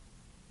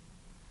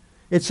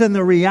 It's in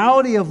the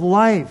reality of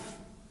life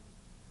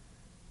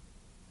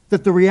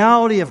that the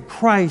reality of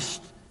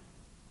Christ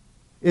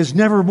is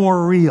never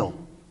more real.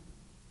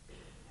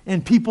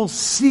 And people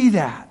see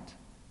that.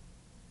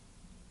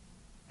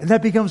 And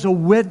that becomes a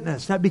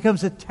witness. That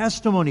becomes a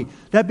testimony.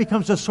 That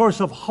becomes a source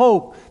of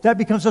hope. That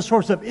becomes a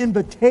source of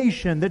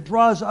invitation that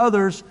draws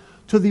others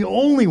to the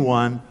only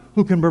one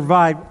who can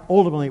provide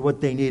ultimately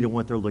what they need and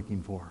what they're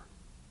looking for.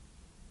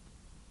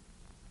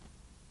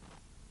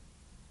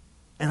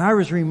 And I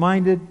was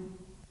reminded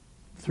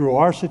through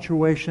our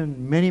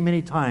situation many,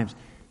 many times,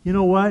 you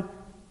know what?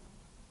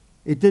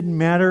 It didn't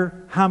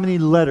matter how many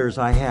letters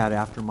I had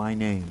after my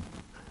name.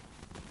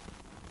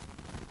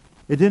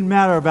 It didn't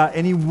matter about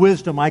any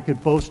wisdom I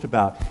could boast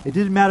about. It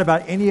didn't matter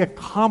about any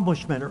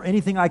accomplishment or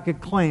anything I could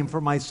claim for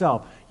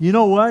myself. You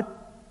know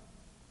what?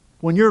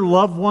 When your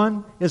loved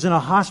one is in a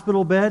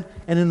hospital bed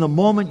and in the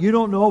moment you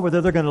don't know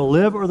whether they're going to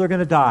live or they're going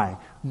to die,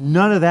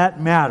 none of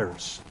that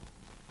matters.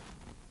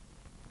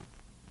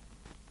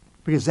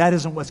 Because that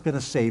isn't what's going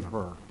to save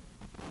her.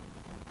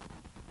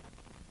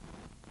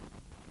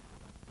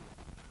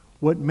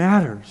 What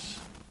matters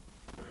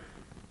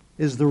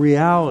is the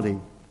reality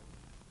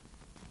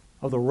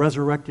of the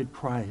resurrected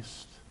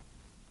Christ,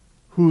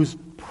 who's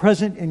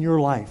present in your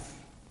life,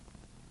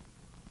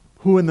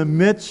 who in the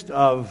midst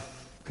of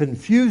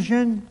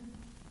confusion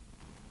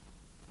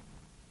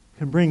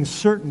can bring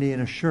certainty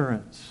and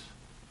assurance,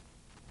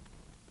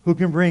 who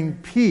can bring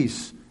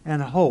peace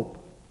and hope.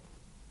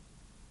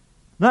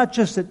 Not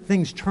just that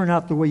things turn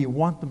out the way you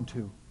want them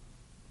to,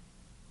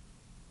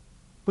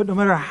 but no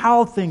matter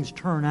how things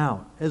turn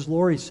out, as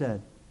Lori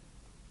said,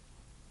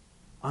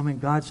 I'm in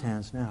God's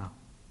hands now.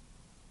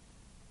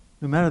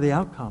 No matter the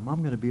outcome, I'm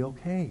going to be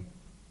okay.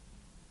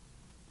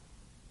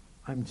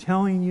 I'm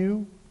telling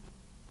you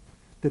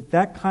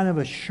that kind of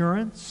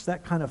assurance,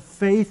 that kind of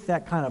faith,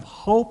 that kind of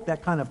hope,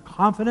 that kind of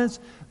confidence,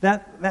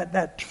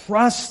 that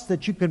trust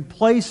that you can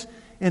place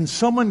in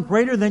someone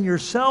greater than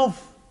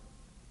yourself,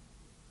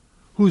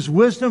 whose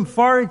wisdom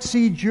far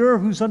exceeds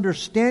whose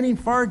understanding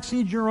far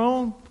exceeds your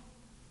own.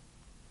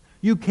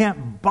 You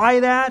can't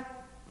buy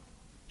that.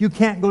 You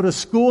can't go to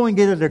school and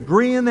get a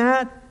degree in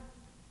that.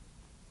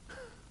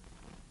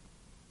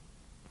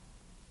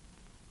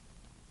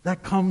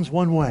 That comes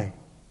one way.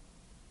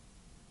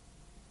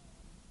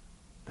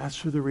 That's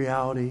through the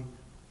reality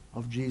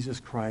of Jesus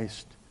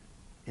Christ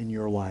in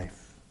your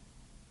life.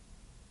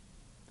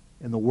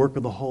 And the work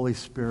of the Holy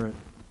Spirit.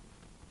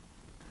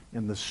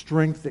 And the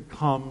strength that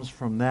comes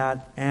from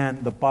that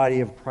and the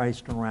body of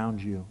Christ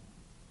around you.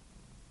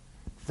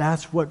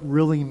 That's what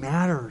really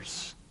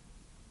matters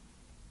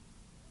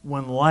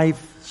when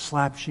life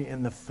slaps you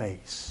in the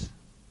face.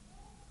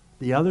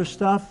 The other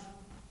stuff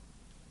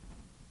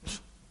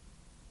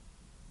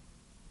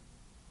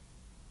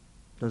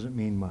doesn't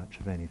mean much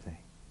of anything.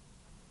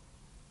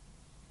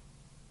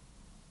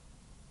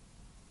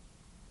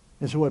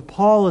 And so what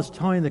Paul is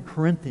telling the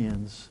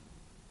Corinthians,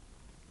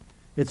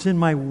 it's in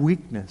my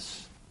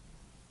weakness.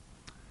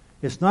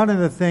 It's not in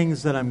the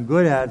things that I'm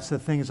good at, it's the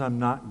things I'm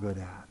not good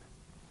at.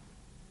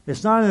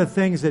 It's not in the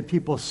things that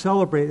people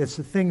celebrate, it's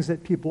the things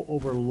that people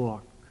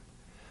overlook.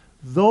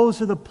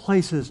 Those are the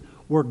places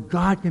where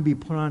God can be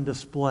put on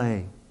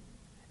display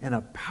in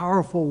a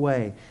powerful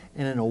way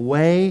and in a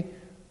way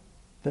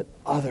that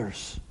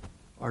others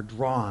are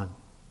drawn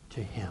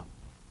to Him.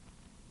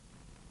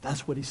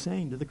 That's what he's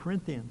saying to the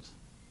Corinthians.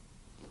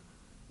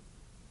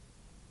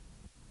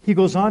 He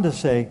goes on to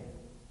say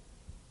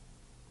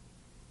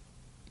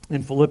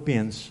in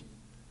Philippians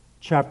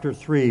chapter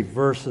 3,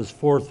 verses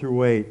 4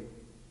 through 8,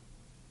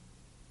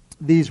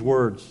 these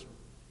words: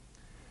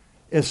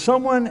 if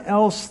someone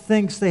else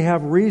thinks they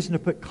have reason to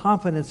put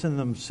confidence in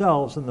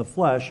themselves in the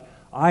flesh,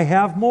 I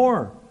have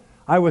more.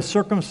 I was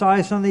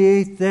circumcised on the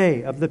 8th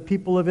day, of the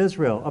people of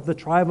Israel, of the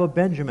tribe of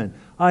Benjamin,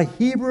 a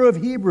Hebrew of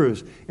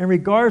Hebrews, in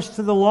regards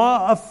to the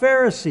law, a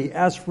Pharisee,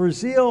 as for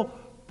zeal,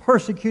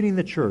 persecuting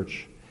the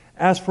church.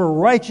 As for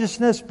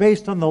righteousness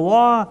based on the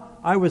law,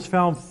 I was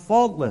found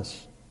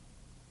faultless.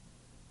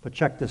 But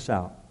check this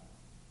out.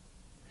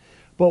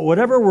 But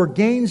whatever were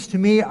gains to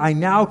me, I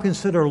now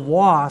consider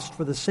lost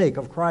for the sake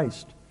of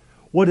Christ.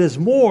 What is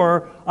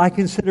more, I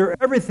consider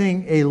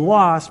everything a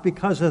loss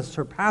because of the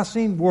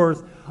surpassing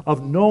worth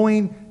of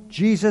knowing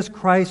Jesus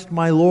Christ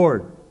my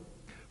Lord,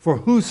 for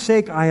whose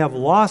sake I have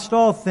lost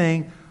all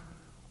things.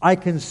 I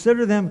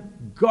consider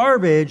them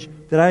garbage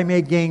that I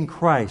may gain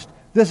Christ.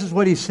 This is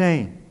what he's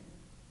saying.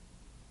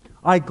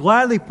 I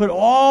gladly put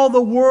all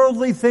the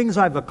worldly things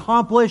I've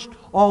accomplished,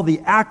 all the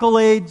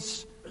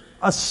accolades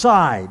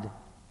aside,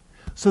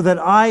 so that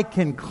I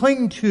can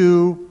cling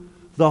to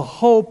the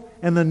hope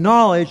and the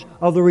knowledge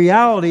of the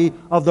reality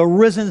of the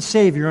risen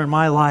Savior in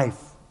my life.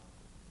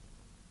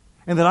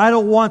 And that I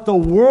don't want the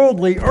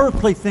worldly,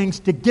 earthly things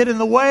to get in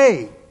the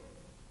way.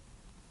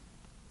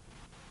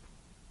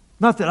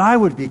 Not that I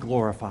would be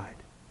glorified,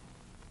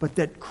 but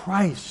that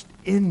Christ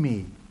in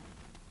me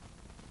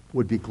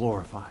would be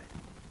glorified.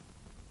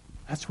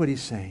 That's what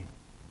he's saying.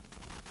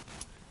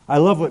 I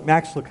love what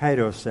Max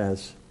Lucado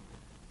says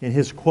in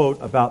his quote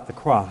about the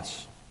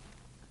cross.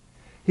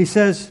 He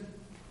says,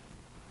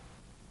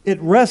 it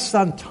rests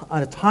on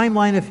a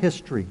timeline of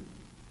history,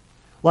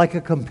 like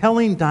a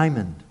compelling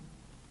diamond.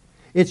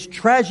 Its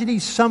tragedy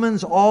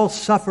summons all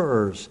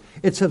sufferers.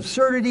 Its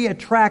absurdity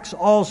attracts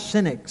all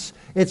cynics.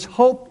 Its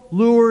hope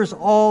lures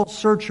all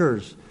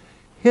searchers.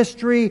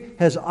 History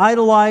has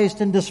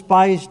idolized and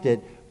despised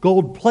it,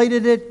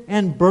 gold-plated it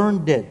and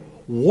burned it,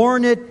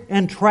 worn it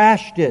and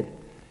trashed it.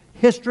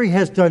 History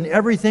has done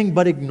everything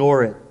but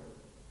ignore it.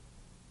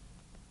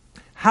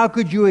 How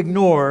could you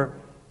ignore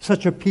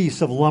such a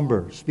piece of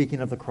lumber, speaking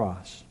of the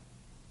cross?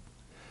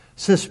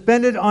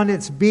 Suspended on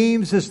its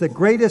beams is the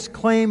greatest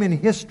claim in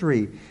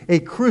history, a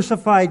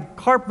crucified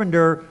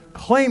carpenter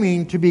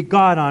claiming to be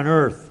God on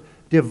earth,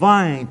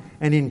 divine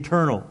and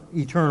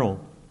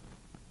eternal.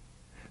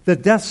 The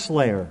death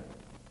slayer.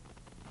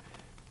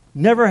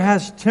 Never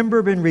has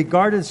timber been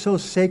regarded so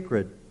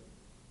sacred.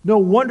 No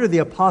wonder the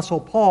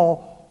Apostle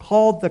Paul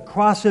called the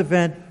cross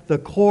event the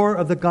core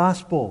of the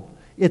gospel.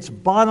 Its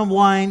bottom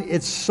line,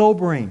 it's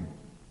sobering.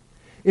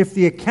 If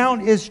the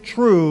account is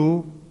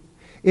true,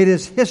 it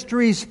is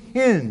history's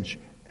hinge.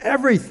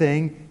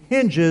 Everything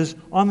hinges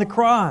on the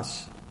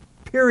cross.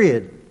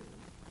 Period.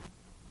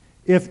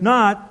 If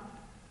not,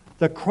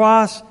 the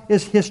cross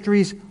is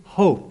history's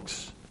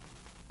hoax.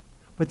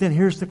 But then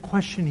here's the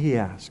question he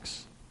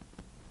asks.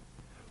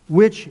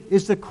 Which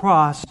is the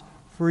cross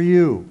for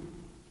you?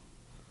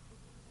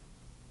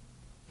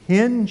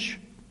 Hinge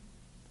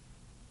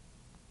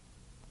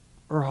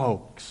or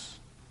hoax?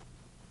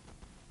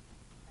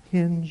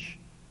 Hinge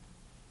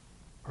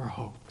or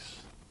hoax?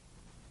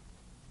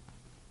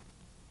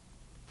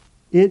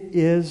 It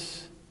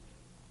is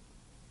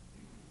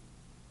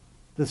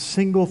the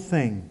single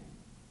thing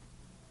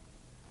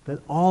that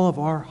all of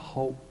our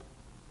hope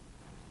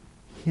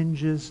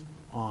hinges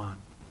on.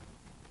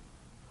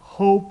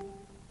 Hope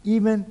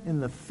even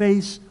in the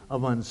face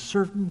of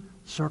uncertain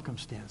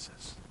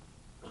circumstances.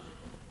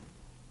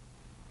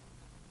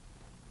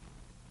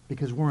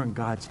 Because we're in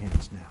God's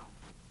hands now.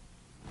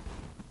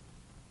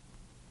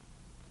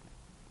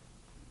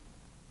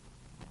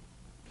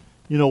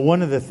 You know,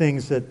 one of the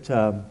things that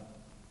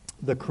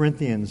the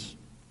Corinthians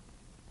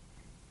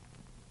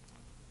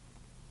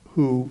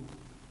who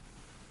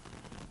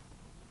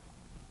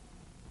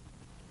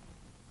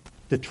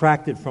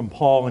detracted from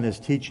Paul and his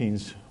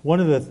teachings, one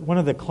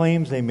of the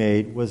claims they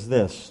made was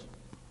this: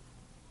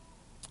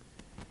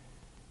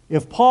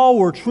 if Paul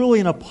were truly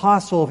an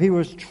apostle, if he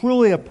was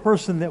truly a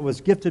person that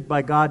was gifted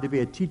by God to be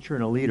a teacher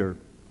and a leader,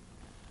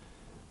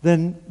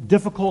 then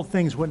difficult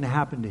things wouldn't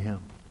happen to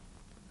him.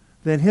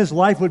 Then his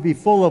life would be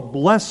full of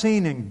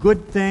blessing and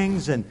good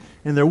things, and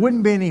there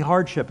wouldn't be any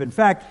hardship. In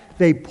fact,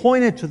 they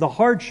pointed to the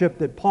hardship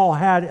that Paul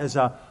had as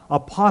an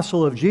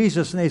apostle of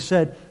Jesus, and they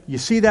said, you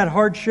see that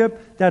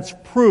hardship? That's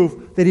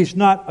proof that he's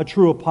not a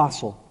true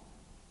apostle.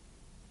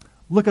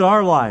 Look at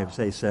our lives,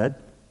 they said.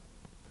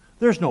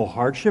 There's no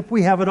hardship.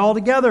 We have it all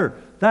together.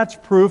 That's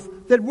proof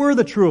that we're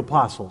the true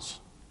apostles.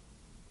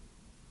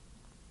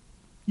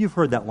 You've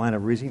heard that line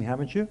of reasoning,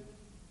 haven't you?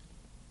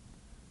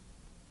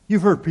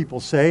 You've heard people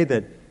say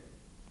that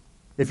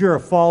if you're a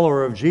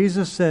follower of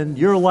Jesus, then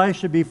your life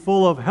should be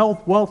full of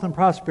health, wealth, and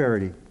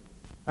prosperity.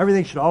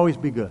 Everything should always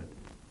be good.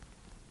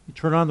 You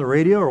turn on the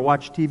radio or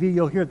watch TV,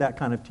 you'll hear that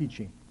kind of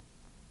teaching.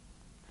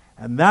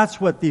 And that's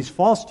what these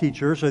false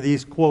teachers, or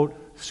these, quote,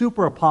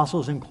 super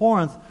apostles in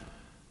Corinth,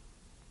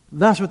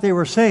 that's what they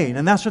were saying.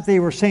 And that's what they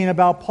were saying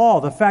about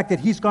Paul, the fact that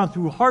he's gone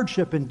through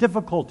hardship and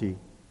difficulty.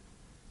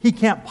 He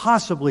can't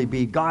possibly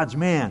be God's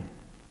man.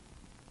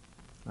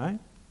 Right?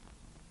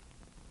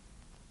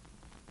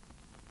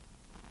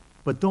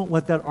 But don't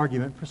let that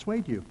argument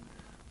persuade you.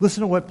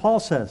 Listen to what Paul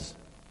says.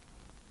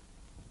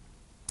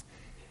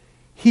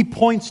 He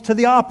points to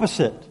the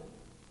opposite.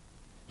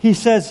 He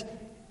says,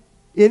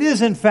 it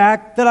is in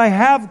fact that I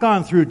have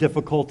gone through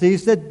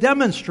difficulties that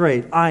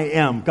demonstrate I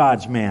am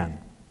God's man,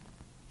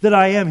 that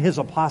I am His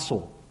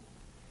apostle.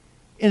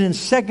 And in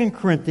 2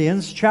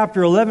 Corinthians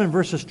chapter 11,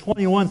 verses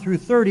 21 through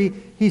 30,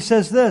 he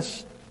says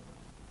this.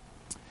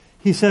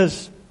 He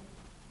says,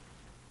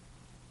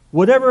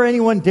 whatever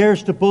anyone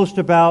dares to boast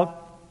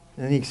about,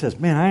 and he says,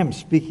 man, I am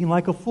speaking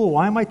like a fool.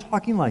 Why am I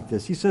talking like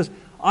this? He says,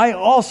 I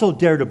also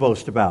dare to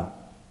boast about.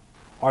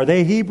 Are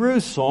they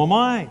Hebrews? So am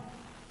I.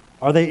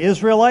 Are they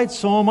Israelites?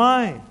 So am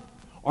I.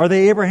 Are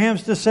they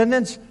Abraham's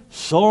descendants?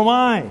 So am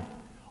I.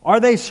 Are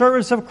they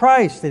servants of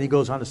Christ? And he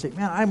goes on to say,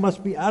 man, I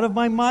must be out of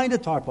my mind to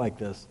talk like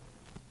this.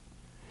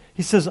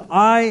 He says,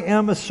 I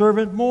am a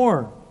servant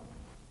more.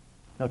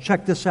 Now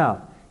check this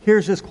out.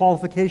 Here's his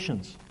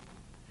qualifications.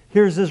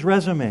 Here's his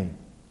resume.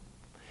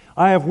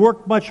 I have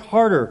worked much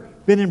harder,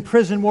 been in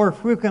prison more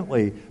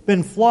frequently,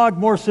 been flogged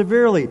more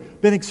severely,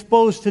 been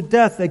exposed to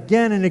death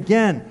again and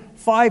again.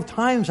 5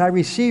 times I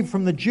received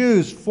from the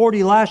Jews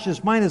 40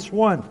 lashes minus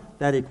 1.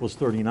 That equals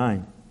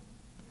 39.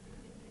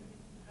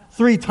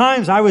 3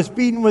 times I was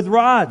beaten with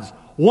rods.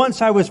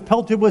 Once I was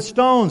pelted with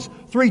stones.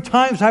 3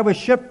 times I was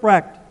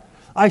shipwrecked.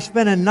 I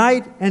spent a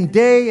night and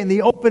day in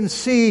the open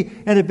sea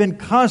and have been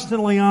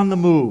constantly on the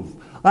move.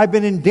 I've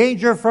been in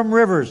danger from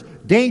rivers,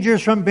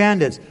 dangers from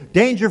bandits,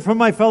 danger from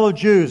my fellow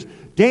Jews,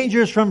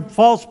 dangers from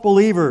false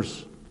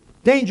believers,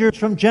 dangers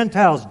from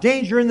Gentiles,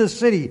 danger in the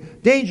city,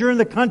 danger in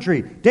the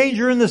country,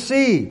 danger in the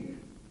sea.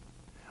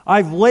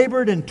 I've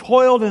labored and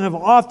toiled and have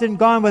often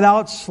gone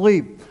without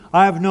sleep.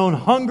 I have known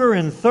hunger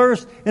and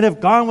thirst and have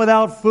gone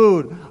without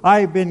food. I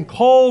have been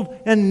cold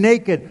and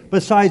naked.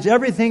 Besides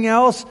everything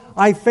else,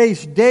 I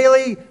face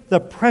daily the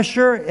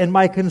pressure and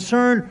my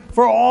concern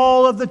for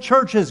all of the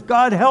churches.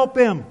 God help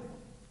him.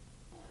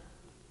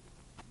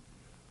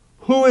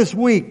 Who is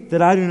weak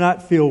that I do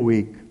not feel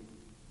weak?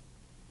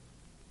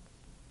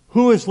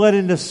 Who is led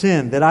into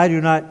sin that I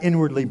do not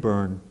inwardly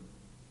burn?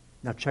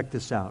 Now check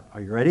this out.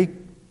 Are you ready?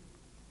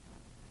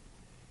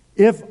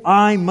 If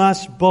I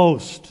must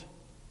boast,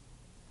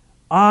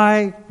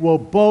 I will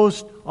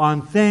boast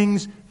on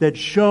things that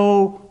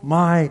show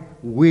my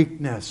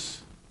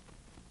weakness.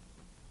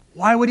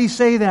 Why would he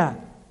say that?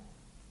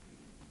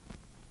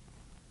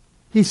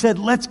 He said,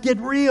 let's get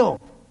real.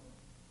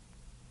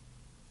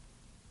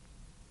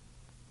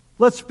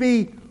 Let's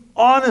be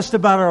honest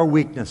about our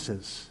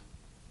weaknesses.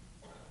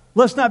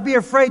 Let's not be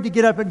afraid to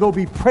get up and go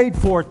be prayed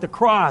for at the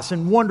cross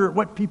and wonder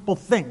what people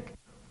think.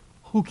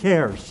 Who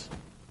cares?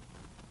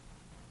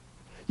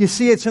 You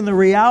see, it's in the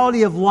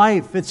reality of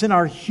life. It's in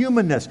our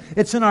humanness.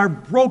 It's in our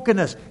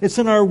brokenness. It's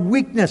in our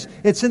weakness.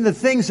 It's in the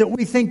things that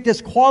we think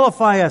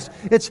disqualify us.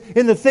 It's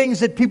in the things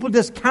that people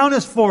discount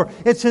us for.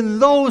 It's in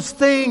those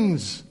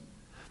things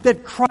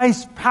that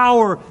Christ's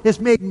power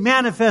is made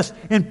manifest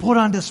and put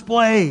on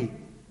display,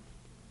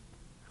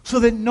 so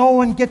that no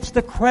one gets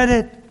the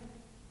credit,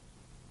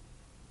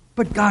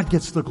 but God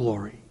gets the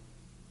glory.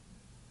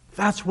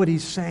 That's what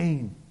he's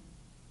saying.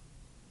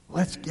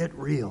 Let's get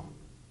real.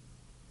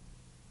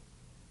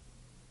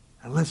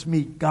 And let's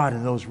meet God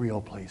in those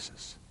real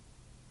places.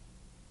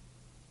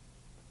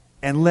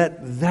 And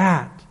let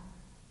that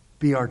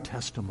be our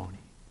testimony.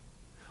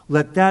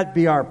 Let that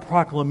be our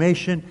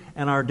proclamation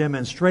and our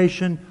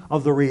demonstration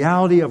of the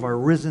reality of our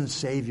risen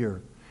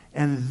Savior.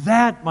 And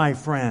that, my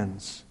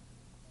friends,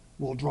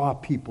 will draw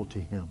people to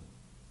Him.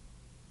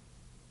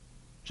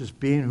 Just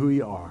being who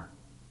you are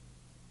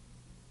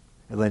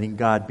and letting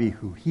God be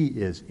who He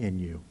is in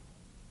you.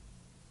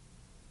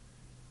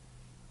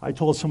 I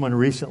told someone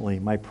recently,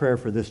 my prayer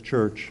for this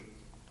church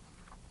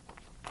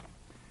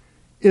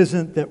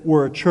isn't that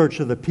we're a church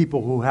of the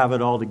people who have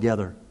it all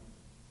together.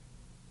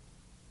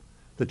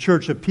 The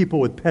church of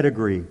people with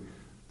pedigree,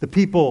 the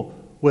people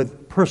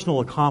with personal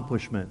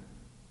accomplishment,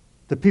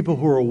 the people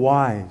who are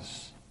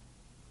wise,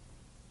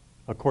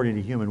 according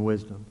to human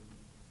wisdom.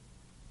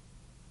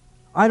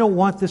 I don't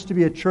want this to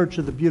be a church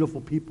of the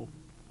beautiful people.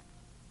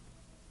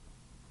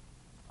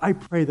 I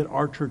pray that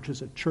our church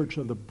is a church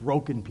of the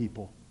broken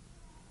people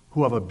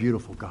who have a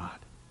beautiful God,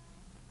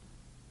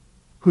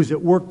 who's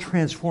at work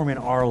transforming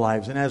our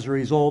lives, and as a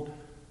result,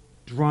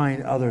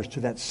 drawing others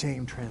to that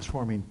same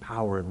transforming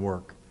power and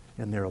work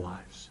in their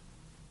lives.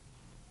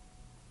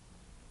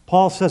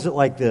 Paul says it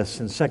like this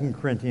in 2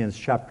 Corinthians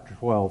chapter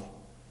 12,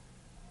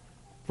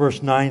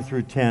 verse 9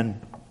 through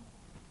 10.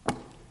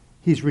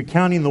 He's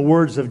recounting the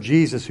words of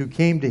Jesus who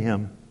came to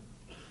him.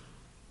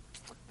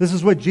 This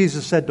is what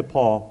Jesus said to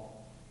Paul.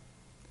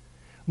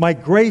 My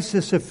grace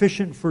is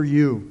sufficient for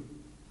you,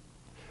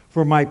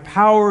 for my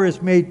power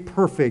is made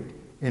perfect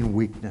in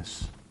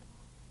weakness.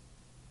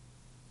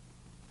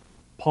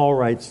 Paul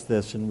writes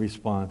this in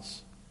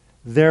response.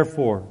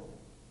 Therefore,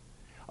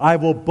 I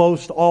will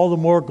boast all the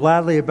more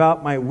gladly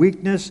about my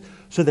weakness,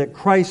 so that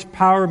Christ's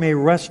power may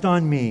rest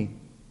on me.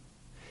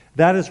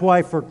 That is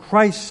why, for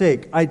Christ's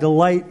sake, I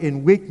delight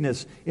in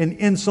weakness, in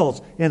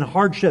insults, in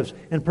hardships,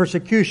 in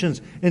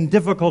persecutions, in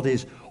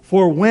difficulties.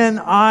 For when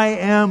I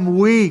am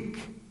weak,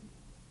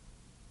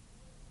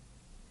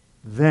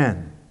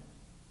 then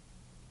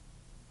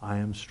I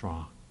am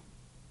strong.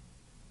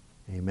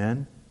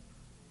 Amen?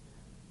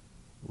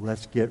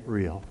 Let's get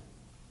real.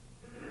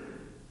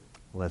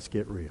 Let's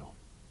get real.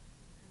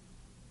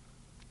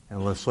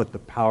 And let's let the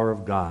power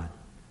of God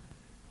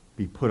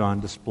be put on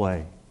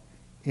display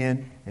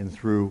in and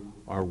through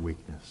our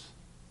weakness.